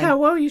go. Look and then how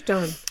well you've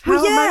done.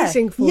 How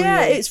amazing for you.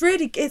 Yeah, it's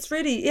really,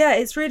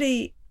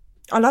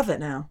 I love it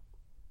now.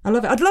 I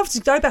love it. I'd love to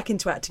go back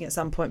into acting at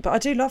some point, but I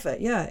do love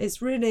it. Yeah,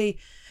 it's really,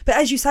 but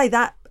as you say,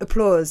 that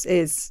applause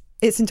it's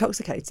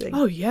intoxicating.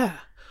 Oh, yeah.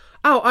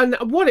 Oh, and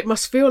what it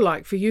must feel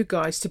like for you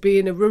guys to be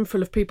in a room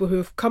full of people who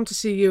have come to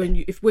see you,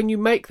 and when you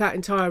make that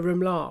entire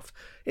room laugh,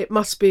 it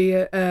must be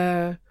it's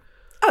better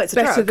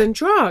drug. than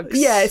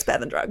drugs. Yeah, it's better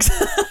than drugs.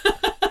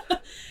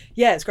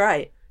 Yeah, it's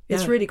great.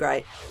 It's Yeah. really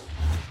great.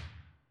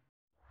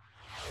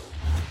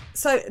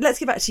 So let's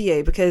get back to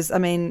you because, I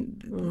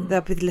mean,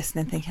 they'll be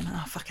listening thinking,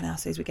 oh, fucking hell,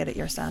 Suze, we get it,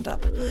 you're a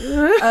stand-up.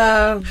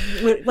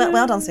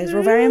 Well done, Suze,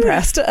 we're very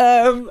impressed.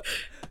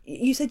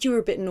 You said you were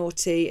a bit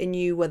naughty and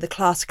you were the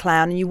class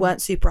clown and you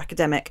weren't super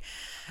academic.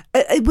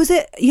 Was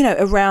it, you know,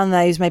 around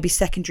those maybe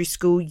secondary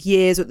school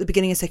years or at the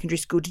beginning of secondary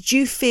school, did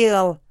you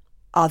feel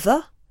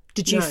other?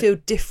 Did you No. feel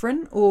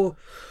different? Or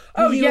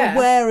were you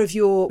aware of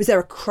was there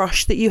a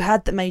crush that you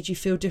had that made you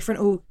feel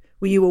different? Or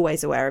were you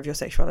always aware of your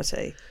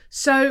sexuality?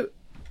 So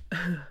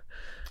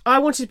I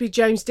wanted to be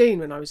James Dean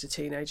when I was a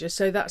teenager.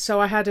 So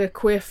I had a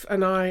quiff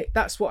and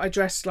that's what I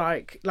dressed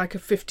like a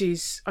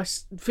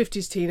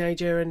 50s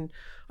teenager, and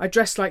I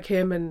dressed like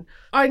him, and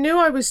I knew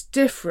I was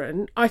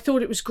different. I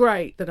thought it was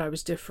great that I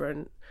was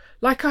different.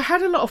 Like I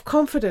had a lot of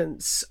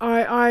confidence.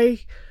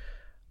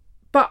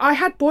 But I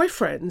had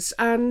boyfriends,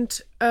 and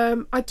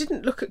I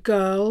didn't look at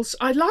girls.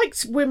 I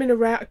liked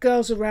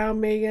girls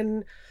around me,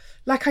 and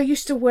like I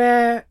used to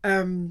wear.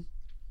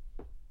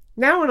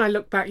 Now when I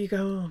look back, you go,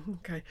 oh,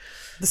 okay.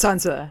 The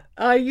signs were there.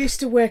 I used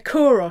to wear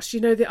Kouros,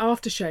 the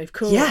aftershave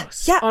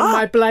Kouros, Yeah, on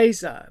my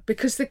blazer,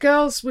 because the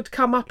girls would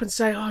come up and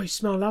say, oh, you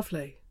smell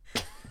lovely.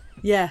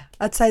 Yeah,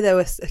 I'd say there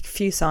were a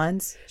few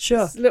signs.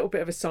 Sure. It's a little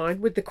bit of a sign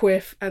with the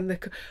quiff and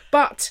the...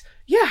 But,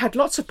 yeah, I had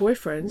lots of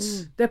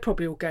boyfriends. They're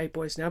probably all gay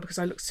boys now because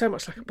I look so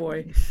much like a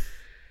boy.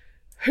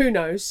 Who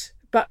knows?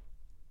 But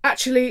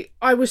actually,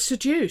 I was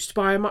seduced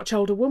by a much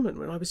older woman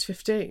when I was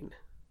 15.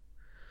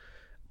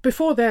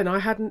 Before then, I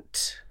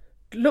hadn't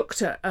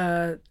looked at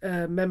a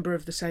member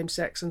of the same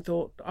sex and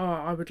thought, oh,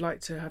 I would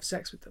like to have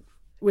sex with them.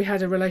 We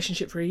had a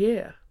relationship for a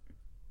year.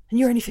 And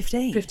you're only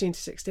 15? 15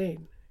 to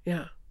 16,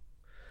 yeah.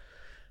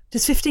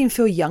 Does 15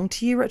 feel young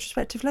to you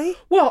retrospectively?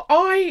 Well,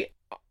 I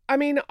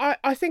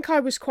think I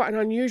was quite an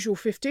unusual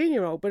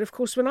 15-year-old, but of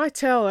course when I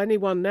tell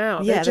anyone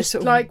now, they're just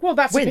sort of like, well,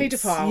 that's wince. A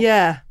paedophile.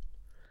 Yeah.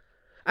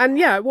 And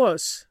yeah, it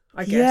was,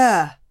 I guess.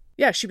 Yeah.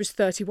 Yeah, she was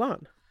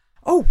 31.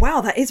 Oh,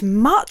 wow, that is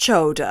much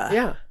older.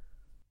 Yeah.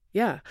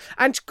 Yeah.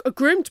 And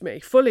groomed me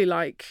fully,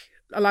 like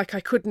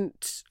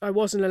I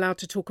wasn't allowed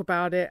to talk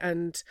about it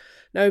and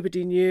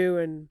nobody knew,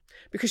 and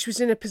because she was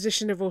in a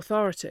position of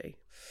authority.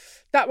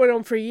 That went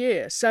on for a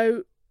year.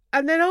 So,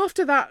 and then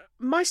after that,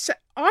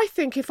 I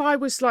think if I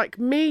was like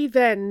me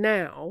then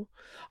now,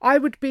 I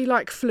would be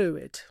like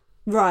fluid.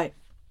 Right.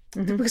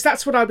 Mm-hmm. Because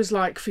that's what I was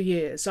like for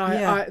years.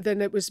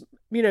 Then it was,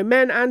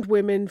 men and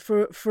women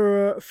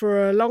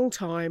for a long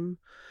time.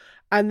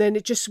 And then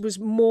it just was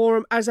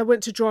more, as I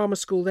went to drama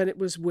school, then it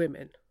was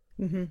women.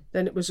 Mm-hmm.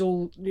 Then it was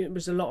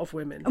a lot of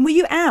women. And were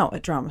you out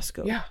at drama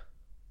school? Yeah.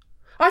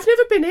 I've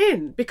never been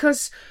in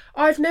because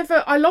I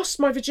lost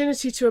my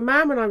virginity to a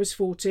man when I was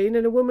 14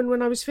 and a woman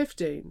when I was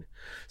 15.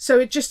 So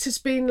it just has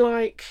been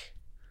like...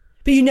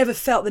 But you never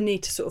felt the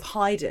need to sort of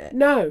hide it?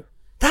 No.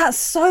 That's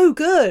so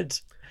good.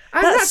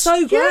 And that's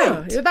so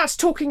great. Yeah, that's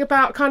talking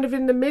about kind of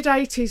in the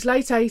mid-80s,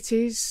 late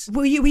 80s.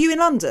 Were you in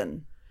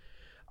London?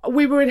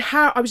 We were in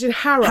I was in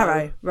Harrow.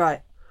 Harrow,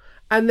 right.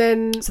 And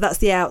then... So that's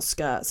the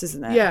outskirts,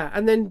 isn't it? Yeah,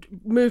 and then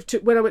moved to...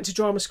 When I went to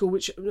drama school,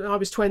 which I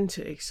was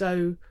 20,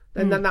 so...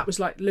 And then that was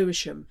like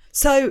Lewisham.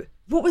 So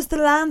what was the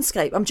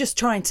landscape? I'm just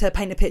trying to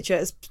paint a picture,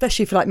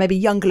 especially for like maybe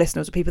younger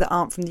listeners or people that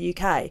aren't from the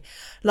UK.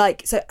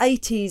 Like, so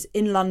 80s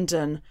in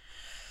London.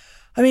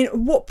 I mean, at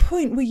what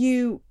point were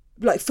you,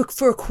 like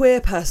for a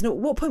queer person, at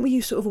what point were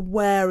you sort of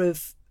aware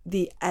of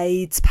the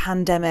AIDS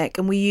pandemic?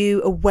 And were you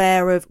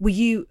were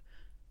you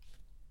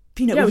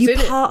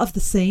part of the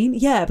scene?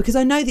 Yeah, because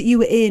I know that you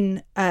were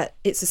in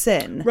It's a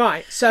Sin.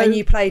 Right. So and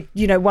you played,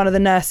 one of the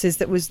nurses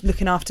that was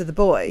looking after the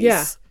boys.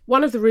 Yeah.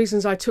 One of the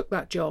reasons I took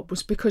that job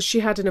was because she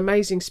had an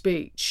amazing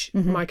speech,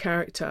 my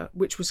character,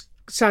 which was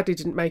sadly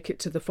didn't make it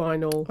to the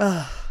final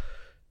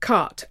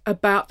cut,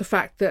 about the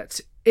fact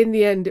that in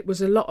the end it was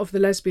a lot of the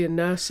lesbian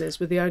nurses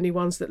were the only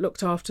ones that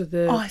looked after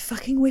the... Oh, I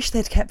fucking wish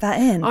they'd kept that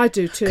in. I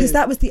do too. Because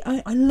that was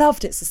I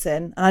loved It's a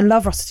Sin, and I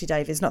love Russell T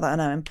Davies, not that I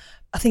know him.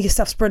 I think his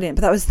stuff's brilliant,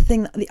 but that was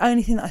the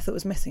only thing that I thought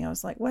was missing. I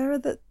was like, where are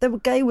there were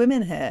gay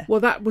women here?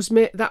 Well, that was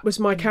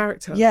my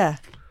character. Yeah.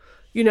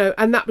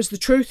 And that was the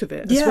truth of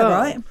it as well.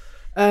 Right.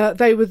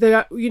 They were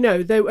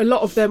a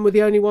lot of them were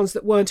the only ones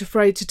that weren't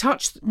afraid to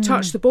touch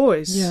the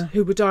boys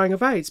who were dying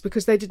of AIDS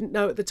because they didn't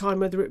know at the time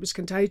whether it was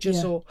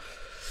contagious or...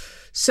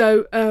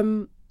 So,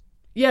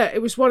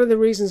 it was one of the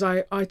reasons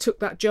I took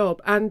that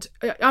job. And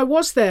I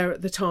was there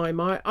at the time.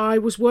 I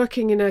was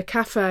working in a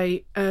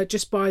cafe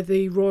just by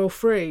the Royal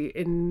Free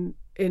in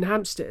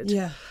Hampstead.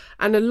 Yeah.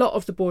 And a lot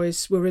of the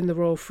boys were in the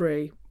Royal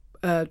Free.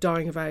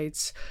 Dying of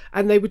AIDS,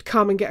 and they would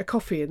come and get a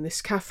coffee in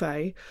this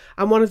cafe,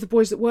 and one of the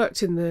boys that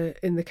worked in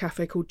the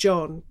cafe, called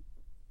John,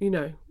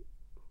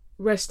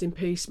 rest in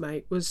peace,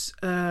 mate, was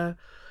I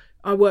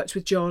worked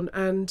with John,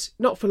 and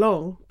not for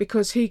long,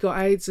 because he got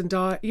AIDS and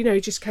died. He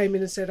just came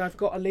in and said, I've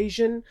got a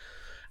lesion,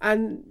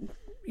 and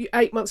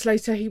 8 months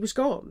later he was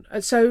gone.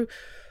 And so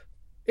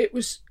it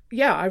was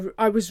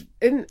I was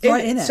in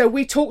it. So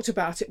we talked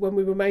about it when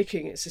we were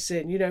making It's a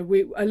Sin.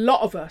 A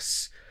lot of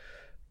us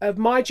of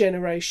my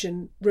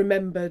generation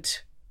remembered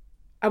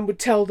and would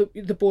tell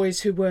the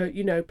boys who were,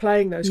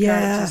 playing those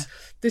characters,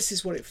 this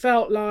is what it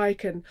felt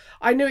like. And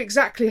I knew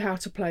exactly how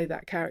to play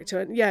that character.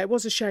 And it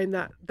was a shame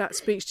that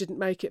speech didn't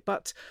make it.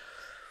 But,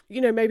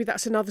 maybe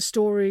that's another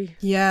story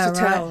to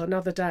tell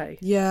another day.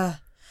 Yeah.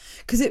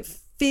 Because it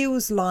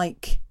feels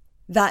like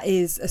that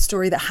is a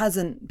story that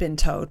hasn't been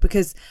told.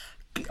 Because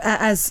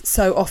as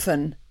so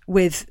often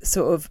with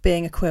sort of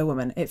being a queer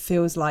woman, it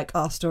feels like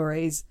our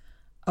stories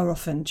are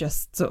often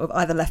just sort of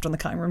either left on the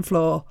cutting room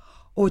floor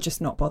or just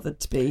not bothered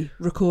to be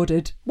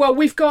recorded. Well,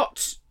 we've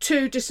got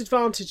two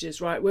disadvantages,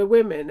 right? We're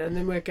women and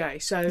then we're gay.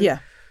 So in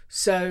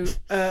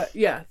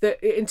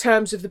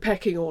terms of the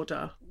pecking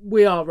order,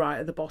 we are right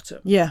at the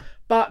bottom. Yeah.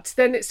 But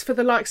then it's for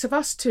the likes of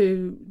us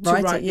to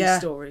write these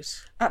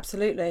stories.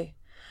 Absolutely.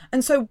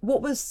 And so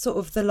what was sort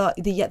of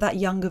that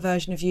younger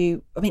version of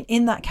you, I mean,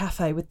 in that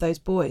cafe with those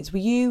boys, were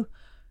you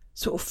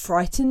sort of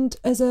frightened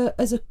as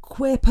a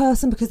queer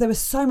person because there was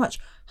so much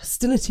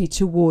hostility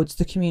towards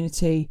the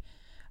community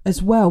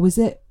as well? Was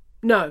it?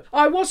 No,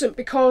 I wasn't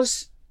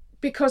because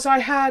I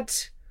had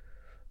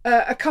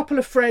a couple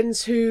of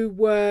friends who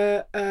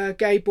were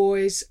gay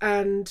boys,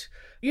 and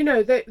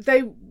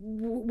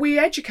we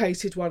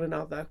educated one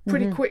another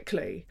pretty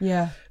quickly.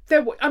 Yeah.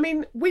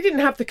 We didn't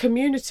have the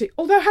community.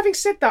 Although, having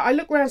said that, I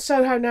look around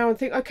Soho now and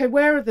think, okay,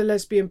 where are the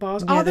lesbian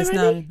bars? Yeah, are there there's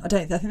any? none. I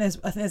think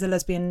there's a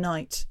lesbian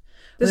night.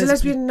 There's a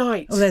lesbian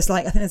night. Or there's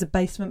I think there's a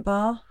basement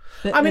bar.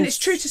 It's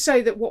true to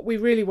say that what we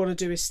really want to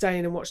do is stay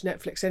in and watch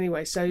Netflix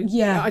anyway. So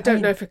yeah, I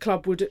don't know if a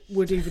club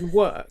would even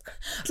work.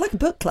 It's like a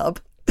book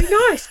club. Be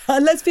nice. A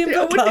lesbian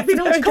book club. Wouldn't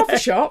it be nice? Coffee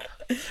shop.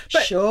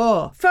 But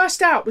sure.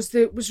 First Out was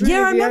really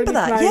I remember the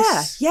only that.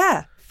 place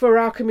Yeah. for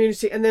our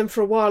community, and then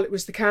for a while it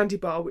was the Candy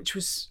Bar, which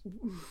was,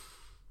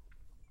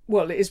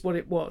 well, it is what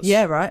it was.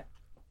 Yeah, right.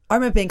 I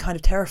remember being kind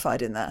of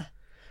terrified in there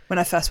when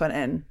I first went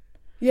in.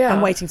 Yeah.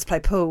 And waiting to play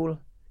pool.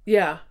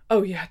 Yeah.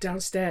 Oh yeah,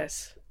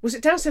 downstairs. Was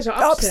it downstairs or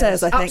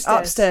upstairs? Upstairs, I think.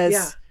 Upstairs.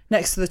 Yeah.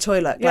 Next to the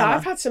toilet. Yeah, Glamour.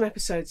 I've had some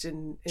episodes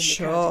in the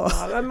Sure.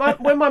 Candy Bar.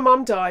 When my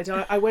mum died,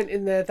 I went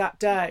in there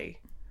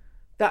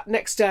that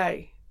next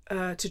day,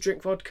 to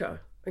drink vodka,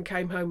 and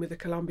came home with a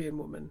Colombian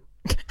woman.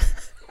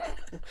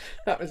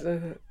 That was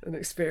an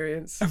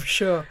experience. I'm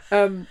sure.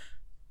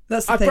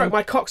 That's the I thing. broke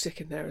my coccyx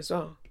in there as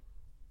well.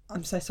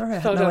 I'm so sorry. I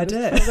Fell had no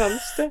down idea. fell down the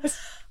stairs.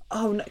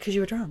 Oh, no, because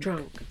you were drunk.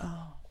 Drunk.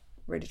 Oh,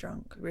 really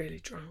drunk. Really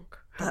drunk.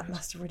 That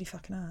must have really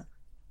fucking hurt.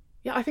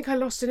 Yeah, I think I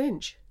lost an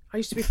inch. I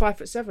used to be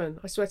 5'7".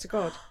 I swear to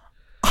God.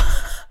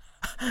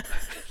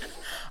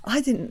 I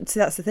didn't see.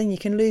 That's the thing. You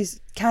can lose.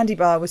 Candy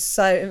Bar was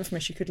so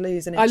infamous. You could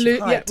lose an inch of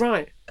height. Yeah,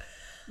 right.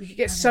 You could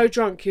get so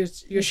drunk, you're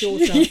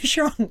shorter. You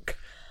shrunk.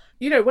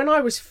 When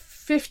I was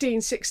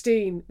 15,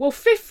 16. Well,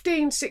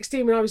 15,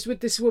 16, when I was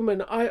with this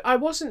woman, I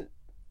wasn't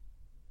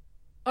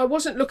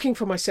looking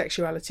for my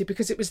sexuality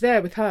because it was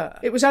there with her.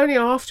 It was only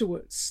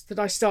afterwards that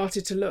I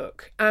started to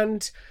look,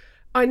 and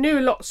I knew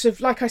lots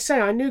of, like I say,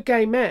 I knew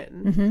gay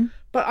men,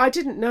 but I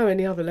didn't know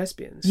any other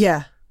lesbians.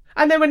 Yeah.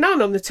 And there were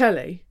none on the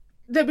telly.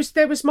 There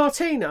was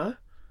Martina.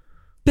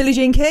 Billie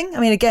Jean King. I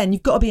mean, again,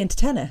 you've got to be into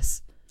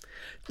tennis.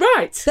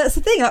 Right. That's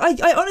the thing.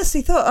 I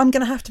honestly thought I'm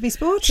going to have to be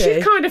sporty.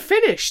 She kind of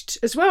finished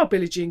as well,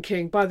 Billie Jean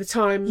King, by the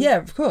time... Yeah,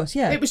 of course,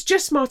 yeah. It was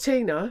just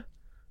Martina.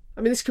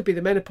 I mean, this could be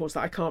the menopause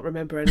that I can't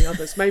remember any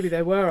others. Maybe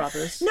there were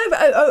others. No,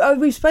 but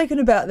we've spoken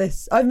about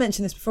this. I've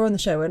mentioned this before on the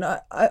show. And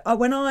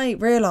when I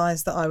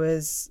realised that I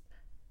was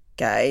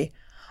gay,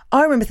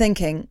 I remember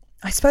thinking,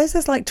 I suppose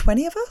there's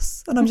 20 of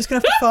us and I'm just going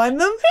to have to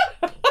find them.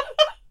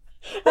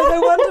 I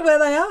wonder where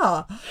they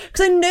are.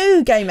 Because I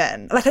knew gay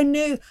men. I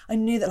knew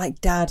that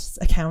Dad's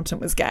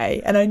accountant was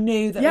gay, and I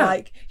knew that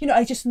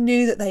I just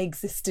knew that they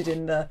existed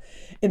in the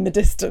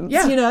distance.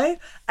 Yeah.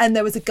 And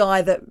there was a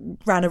guy that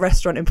ran a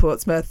restaurant in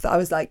Portsmouth that I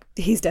was like,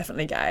 he's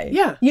definitely gay.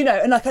 Yeah.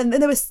 And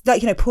there was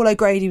Paul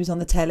O'Grady was on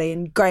the telly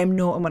and Graham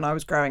Norton when I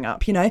was growing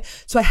up.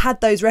 So I had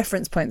those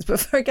reference points,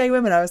 but for gay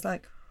women, I was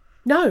like,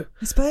 no.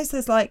 I suppose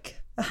there's a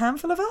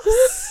handful of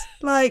us.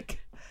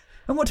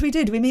 And what do we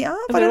do? Do we meet up?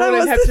 I don't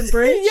know. Hepton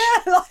Bridge?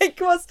 Yeah, do I have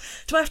to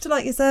do I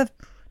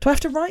have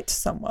to write to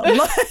someone?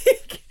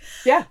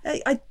 Yeah.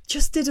 I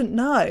just didn't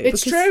know.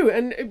 It's true.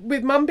 And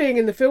with Mum being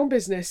in the film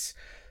business,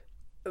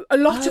 a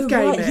lot of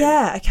gay men.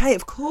 Yeah, okay,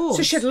 of course.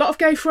 So she had a lot of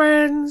gay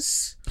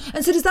friends.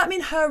 And so does that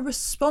mean her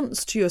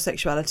response to your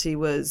sexuality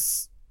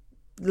was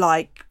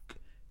because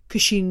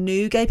she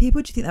knew gay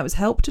people? Do you think that was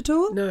helped at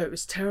all? No, it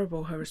was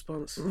terrible, her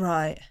response.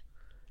 Right.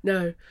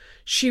 No.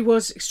 She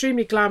was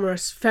extremely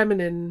glamorous,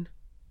 feminine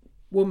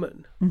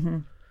woman,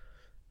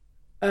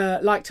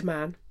 liked a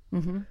man,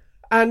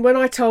 and when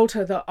I told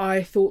her that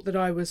I thought that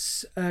I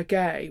was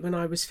gay when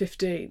I was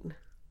 15,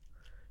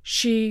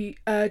 she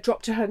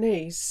dropped to her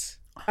knees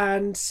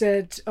and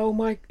said, "Oh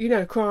my,"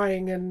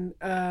 crying and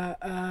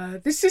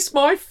 "This is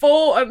my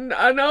fault," and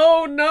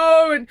oh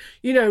no, and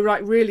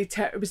really,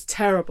 it was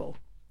terrible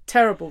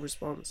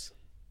response.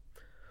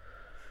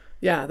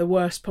 Yeah, the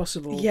worst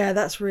possible. Yeah,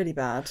 that's really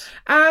bad.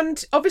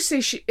 And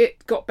obviously,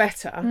 it got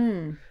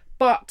better,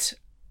 but.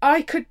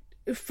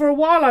 For a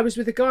while I was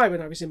with a guy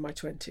when I was in my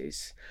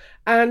 20s,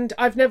 and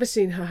I've never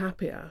seen her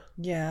happier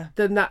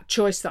than that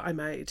choice that I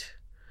made.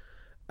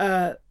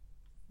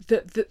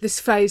 This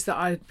phase that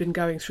I'd been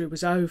going through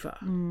was over.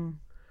 And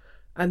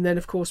then,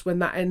 of course, when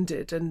that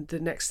ended and the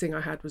next thing I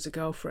had was a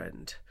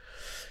girlfriend,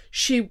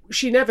 she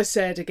never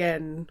said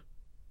again,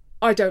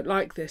 I don't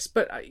like this.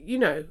 But,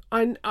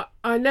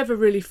 I never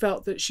really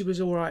felt that she was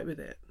all right with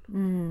it.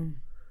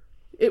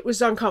 It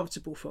was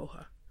uncomfortable for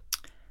her.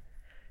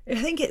 I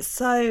think it's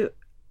so...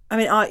 I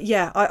mean,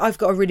 I've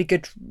got a really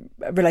good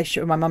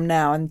relationship with my mum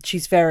now, and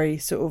she's very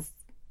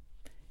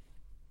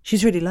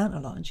she's really learnt a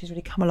lot and she's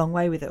really come a long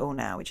way with it all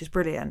now, which is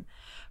brilliant.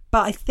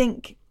 But I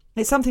think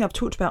it's something I've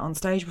talked about on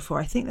stage before.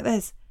 I think that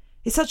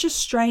it's such a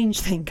strange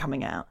thing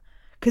coming out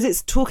because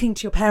it's talking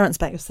to your parents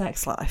about your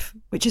sex life,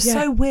 which is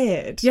so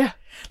weird. Yeah.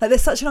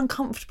 There's such an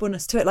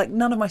uncomfortableness to it.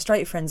 None of my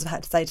straight friends have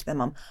had to say to their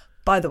mum,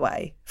 by the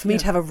way, for me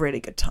to have a really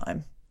good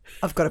time,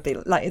 I've got to be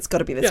like, it's got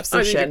to be this I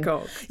need a position.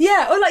 cock.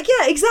 Yeah, or like,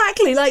 yeah,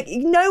 exactly. Like,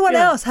 no one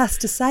Yeah. else has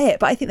to say it.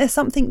 But I think there's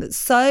something that's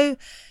so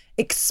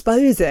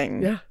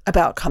exposing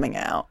about coming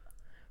out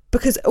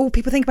because all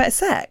people think about is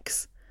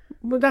sex.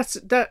 Well,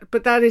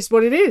 but that is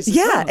what it is. as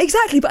Yeah, well.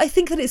 exactly. But I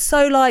think that it's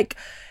so like,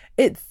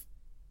 it's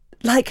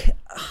like,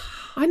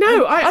 I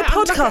know. I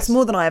podcast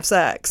more than I have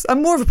sex.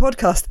 I'm more of a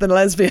podcaster than a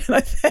lesbian,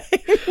 I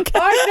think.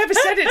 I've never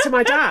said it to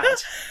my dad.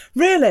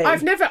 Really?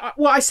 I've never.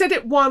 Well, I said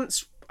it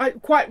once,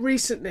 quite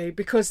recently,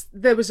 because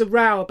there was a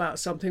row about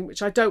something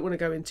which I don't want to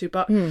go into.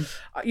 But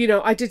you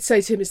know, I did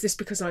say to him, "Is this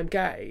because I'm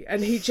gay?"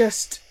 And he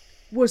just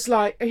was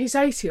like, he's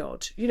 80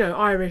 odd, you know,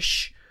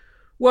 Irish,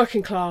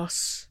 working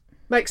class,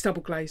 makes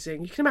double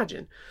glazing. You can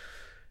imagine.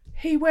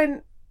 He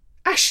went,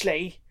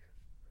 Ashley,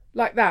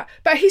 like that.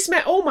 But he's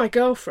met all my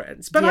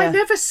girlfriends. But I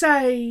never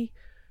say,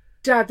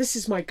 Dad, this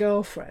is my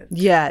girlfriend.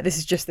 Yeah, this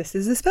is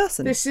this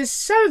person. This is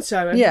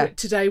so-and-so. And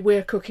today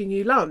we're cooking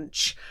you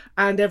lunch.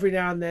 And every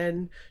now and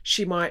then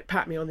she might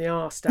pat me on the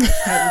arse,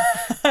 Dad.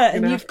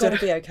 And you've got to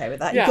be okay with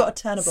that. Yeah, You've got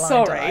to turn a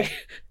blind eye.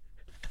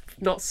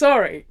 Not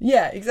sorry.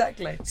 Yeah,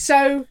 exactly.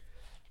 So,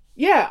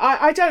 yeah,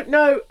 I don't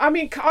know. I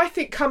mean, I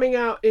think coming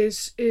out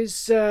is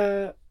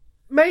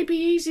maybe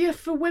easier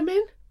for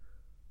women.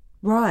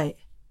 Right.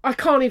 I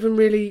can't even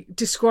really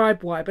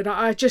describe why, but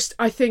I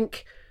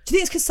think... Do you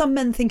think it's because some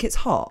men think it's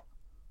hot?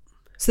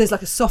 So there's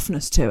like a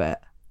softness to it?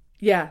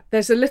 Yeah,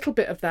 there's a little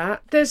bit of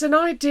that. There's an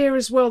idea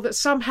as well that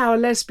somehow a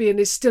lesbian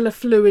is still a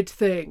fluid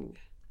thing.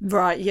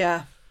 Right,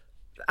 yeah.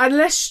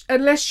 Unless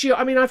you...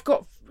 I mean, I've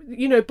got...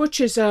 You know,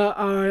 butchers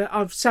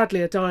are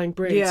sadly a dying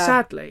breed. Yeah.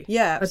 Sadly.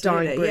 Yeah,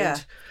 absolutely, a dying breed. yeah.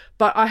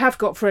 But I have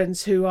got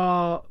friends who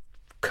are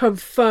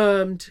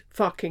confirmed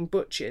fucking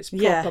butches.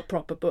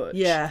 Proper butch.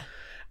 Yeah.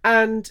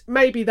 And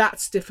maybe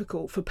that's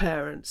difficult for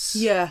parents.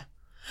 Yeah.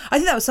 I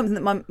think that was something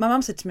that my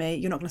mum said to me,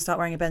 you're not going to start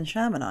wearing a Ben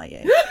Sherman, are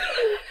you?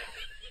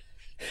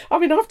 I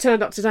mean, I've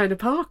turned up today in a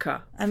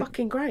parka.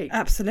 Fucking great.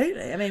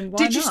 Absolutely. I mean, why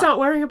Did you not? start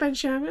wearing a Ben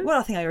Sherman? Well,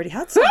 I think I already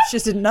had some.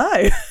 Just didn't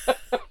know.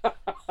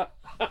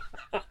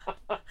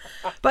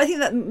 But I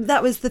think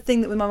that was the thing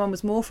that my mum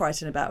was more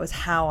frightened about, was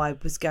how I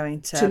was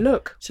going to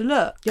look. To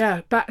look.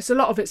 Yeah, but a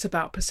lot of it's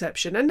about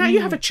perception. And now you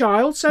have a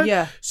child, so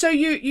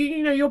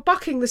you know, you're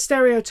bucking the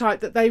stereotype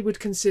that they would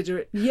consider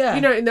it. Yeah.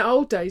 You know, in the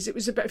old days, it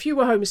was about, if you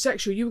were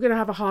homosexual, you were going to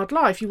have a hard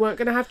life. You weren't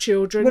going to have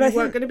children. Well, you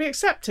weren't going to be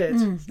accepted.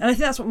 And I think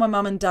that's what my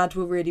mum and dad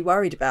were really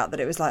worried about,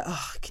 that it was like,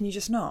 oh, can you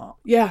just not?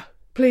 Yeah.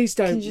 Please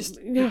don't. Can you just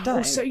don't?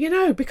 Also, you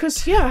know,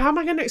 because, how am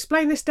I going to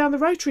explain this down the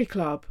Rotary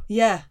Club?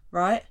 Yeah,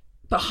 right.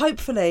 But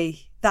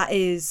hopefully that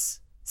is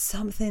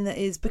something that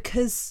is,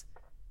 because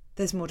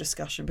there's more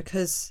discussion,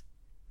 because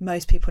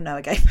most people know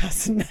a gay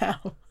person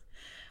now.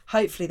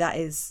 Hopefully that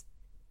is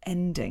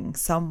ending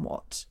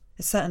somewhat.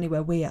 It's certainly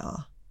where we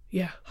are.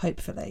 Yeah.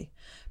 Hopefully.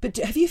 But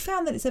have you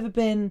found that it's ever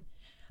been,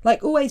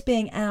 like, always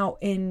being out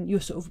in your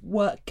sort of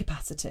work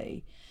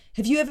capacity,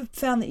 have you ever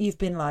found that you've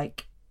been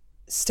like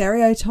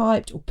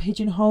stereotyped or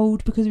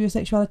pigeonholed because of your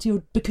sexuality,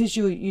 or because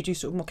you do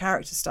sort of more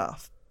character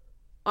stuff?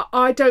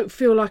 I don't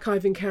feel like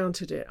I've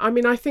encountered it. I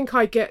mean, I think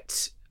I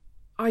get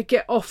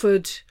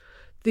offered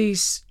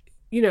these,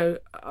 you know,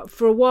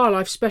 for a while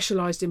I've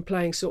specialised in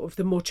playing sort of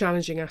the more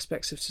challenging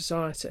aspects of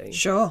society.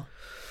 Sure.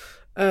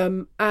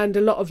 And a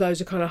lot of those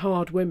are kind of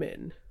hard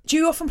women. Do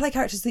you often play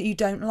characters that you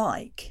don't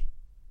like?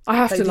 I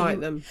have to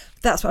like them.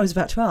 That's what I was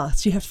about to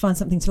ask. Do you have to find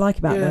something to like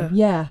about them?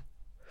 Yeah.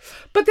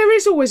 But there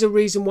is always a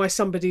reason why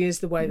somebody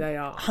is the way they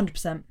are.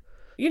 100%.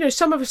 You know,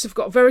 some of us have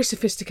got very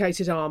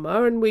sophisticated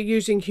armour and we're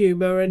using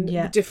humour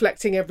and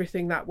deflecting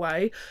everything that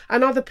way.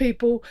 And other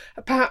people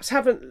perhaps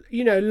haven't,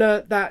 you know,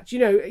 learnt that, you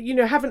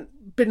know,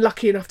 haven't been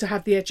lucky enough to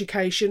have the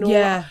education,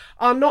 or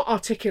are not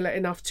articulate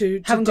enough to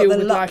deal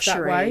with life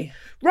that way.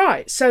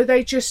 Right. So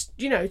they just,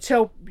 you know,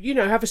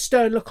 have a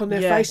stern look on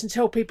their face and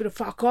tell people to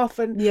fuck off.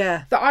 And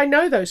that I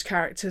know those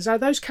characters.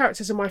 Those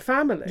characters are my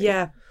family.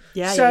 Yeah,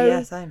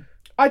 same.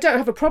 I don't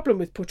have a problem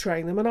with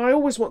portraying them, and I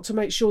always want to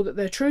make sure that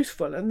they're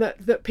truthful and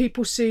that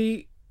people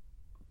see,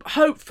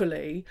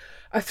 hopefully,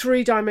 a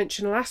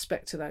three-dimensional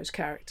aspect to those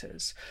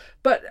characters.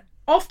 But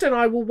often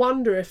I will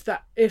wonder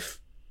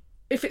if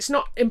it's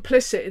not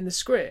implicit in the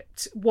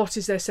script, what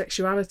is their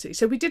sexuality?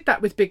 So we did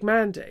that with Big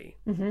Mandy,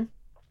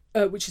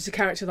 which is a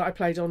character that I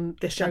played on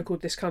this show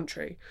called This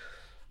Country.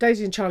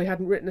 Daisy and Charlie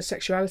hadn't written a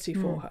sexuality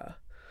for her,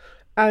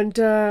 and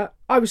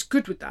I was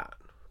good with that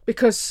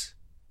because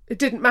it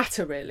didn't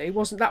matter really.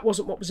 That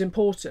wasn't what was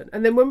important.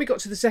 And then when we got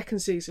to the second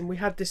season, we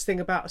had this thing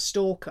about a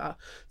stalker.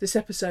 This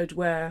episode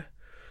where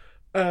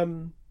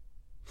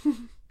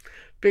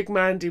Big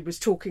Mandy was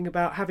talking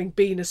about having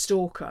been a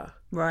stalker.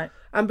 Right.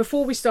 And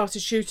before we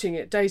started shooting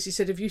it, Daisy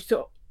said, "Have you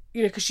thought?"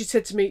 You know, because she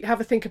said to me,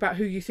 "Have a think about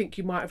who you think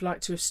you might have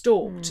liked to have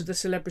stalked, the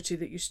celebrity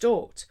that you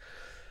stalked."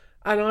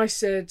 And I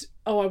said,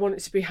 "Oh, I want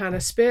it to be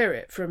Hannah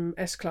Spirit from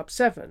S Club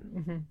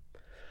 7."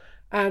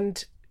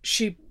 And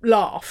she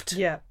laughed.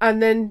 Yeah.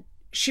 And then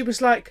she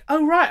was like,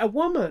 "Oh, right, a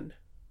woman."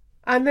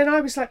 And then I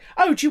was like,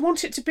 "Oh, do you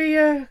want it to be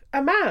a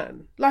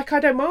man? Like,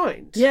 I don't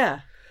mind."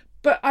 Yeah.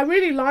 But I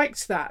really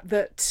liked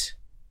that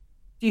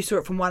You saw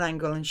it from one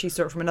angle and she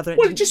saw it from another.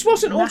 Well, it just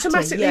wasn't matter,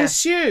 automatically yeah.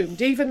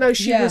 assumed, even though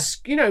she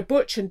was, you know,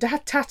 butch and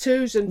had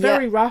tattoos and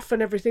very rough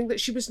and everything, that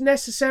she was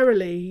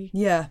necessarily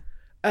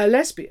a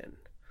lesbian.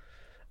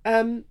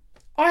 I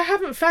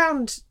haven't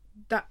found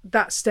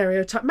that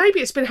stereotype. Maybe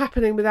it's been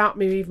happening without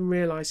me even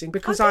realising,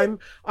 because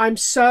I'm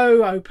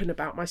so open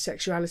about my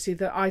sexuality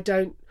that I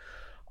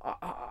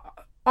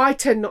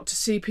tend not to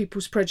see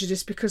people's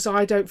prejudice because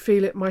I don't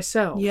feel it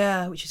myself.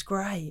 Yeah, which is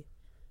great.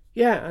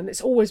 Yeah, and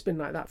it's always been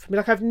like that for me.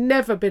 Like, I've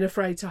never been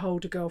afraid to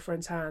hold a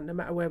girlfriend's hand, no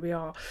matter where we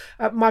are.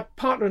 My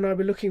partner and I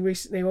were looking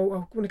recently, well, I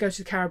want to go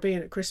to the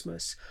Caribbean at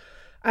Christmas.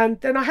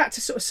 And then I had to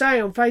sort of say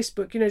on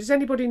Facebook, you know, does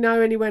anybody know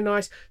anywhere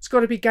nice? It's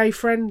got to be gay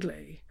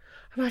friendly.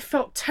 And I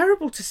felt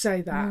terrible to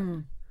say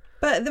that.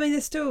 But, I mean,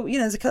 there's still, you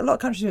know, there's a lot of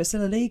countries where it's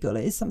still illegal.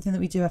 It is something that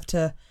we do have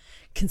to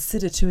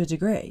consider to a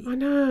degree. I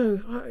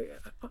know.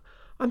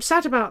 I'm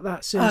sad about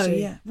that, Susie. Oh,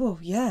 yeah. Well,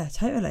 yeah,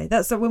 totally.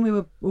 That's like when we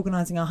were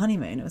organising our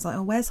honeymoon. It was like,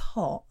 oh, where's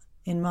hot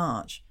in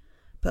March?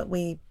 But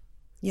we,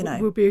 you know...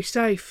 We'll be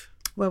safe.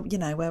 Well, you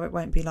know, where it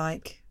won't be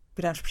like,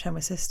 we don't have to pretend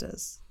we're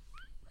sisters.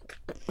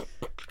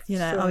 You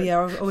know, Sorry. oh yeah,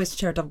 I always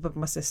share a double bed with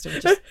my sister.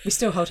 We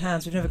still hold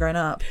hands. We've never grown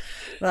up.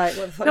 Like,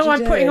 what the fuck? No, I'm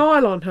do? putting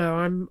oil on her.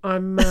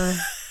 I'm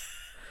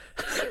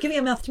Giving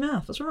her mouth to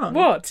mouth. What's wrong?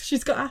 What?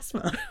 She's got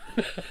asthma.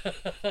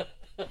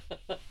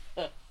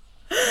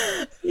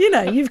 You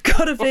know, you've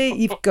got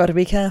to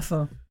be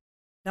careful.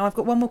 Now, I've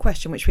got one more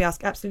question, which we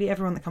ask absolutely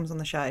everyone that comes on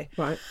the show.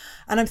 Right.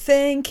 And I'm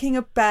thinking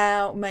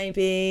about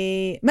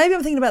maybe I'm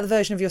thinking about the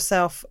version of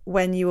yourself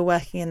when you were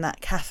working in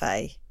that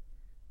cafe,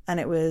 and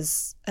there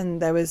was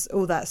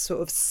all that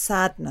sort of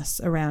sadness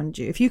around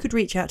you. If you could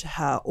reach out to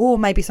her, or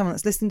maybe someone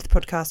that's listening to the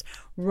podcast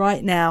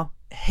right now,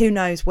 who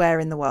knows where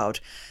in the world,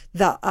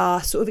 that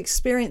are sort of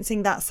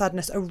experiencing that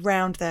sadness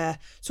around their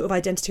sort of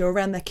identity or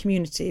around their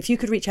community, if you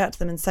could reach out to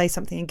them and say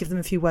something and give them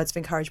a few words of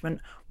encouragement,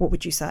 what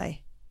would you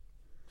say?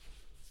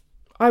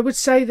 I would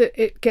say that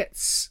it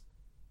gets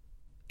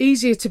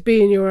easier to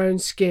be in your own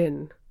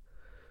skin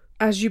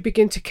as you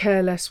begin to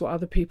care less what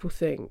other people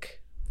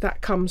think.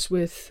 That comes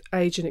with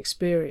age and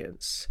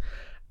experience.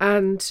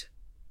 And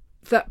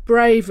that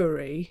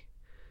bravery,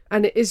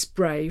 and it is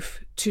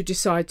brave to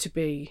decide to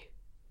be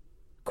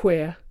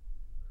queer,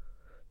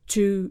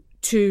 to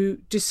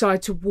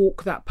decide to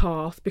walk that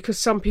path, because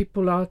some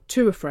people are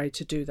too afraid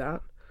to do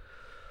that.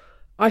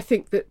 I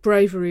think that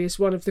bravery is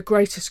one of the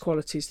greatest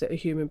qualities that a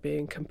human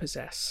being can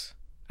possess,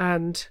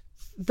 and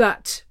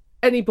that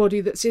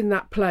anybody that's in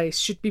that place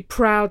should be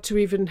proud to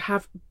even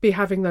be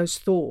having those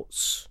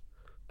thoughts.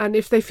 And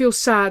if they feel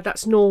sad,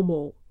 that's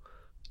normal.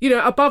 You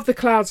know, above the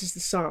clouds is the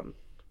sun.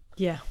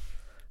 Yeah.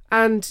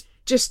 And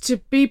just to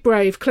be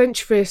brave,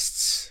 clench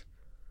fists,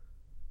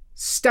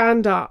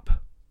 stand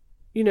up,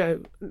 you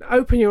know,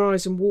 open your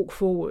eyes and walk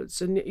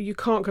forwards. And you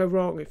can't go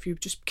wrong if you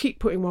just keep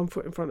putting one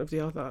foot in front of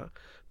the other.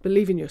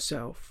 Believe in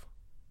yourself.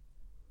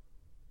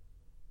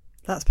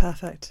 That's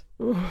perfect.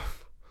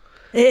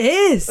 It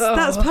is.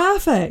 That's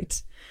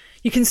perfect.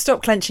 You can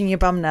stop clenching your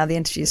bum now. The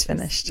interview's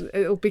finished.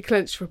 It'll be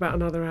clenched for about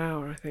another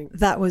hour, I think.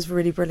 That was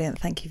really brilliant.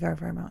 Thank you very,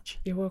 very much.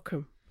 You're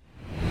welcome.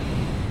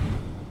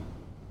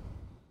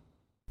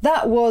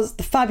 That was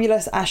the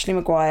fabulous Ashley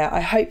Maguire. I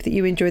hope that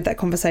you enjoyed that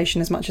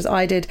conversation as much as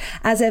I did.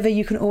 As ever,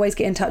 you can always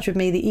get in touch with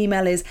me. The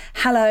email is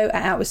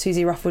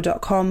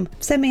hello@outwithsusieruffell.com.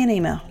 Send me an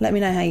email. Let me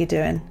know how you're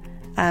doing.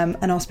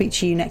 And I'll speak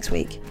to you next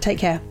week. Take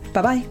care.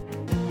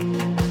 Bye-bye.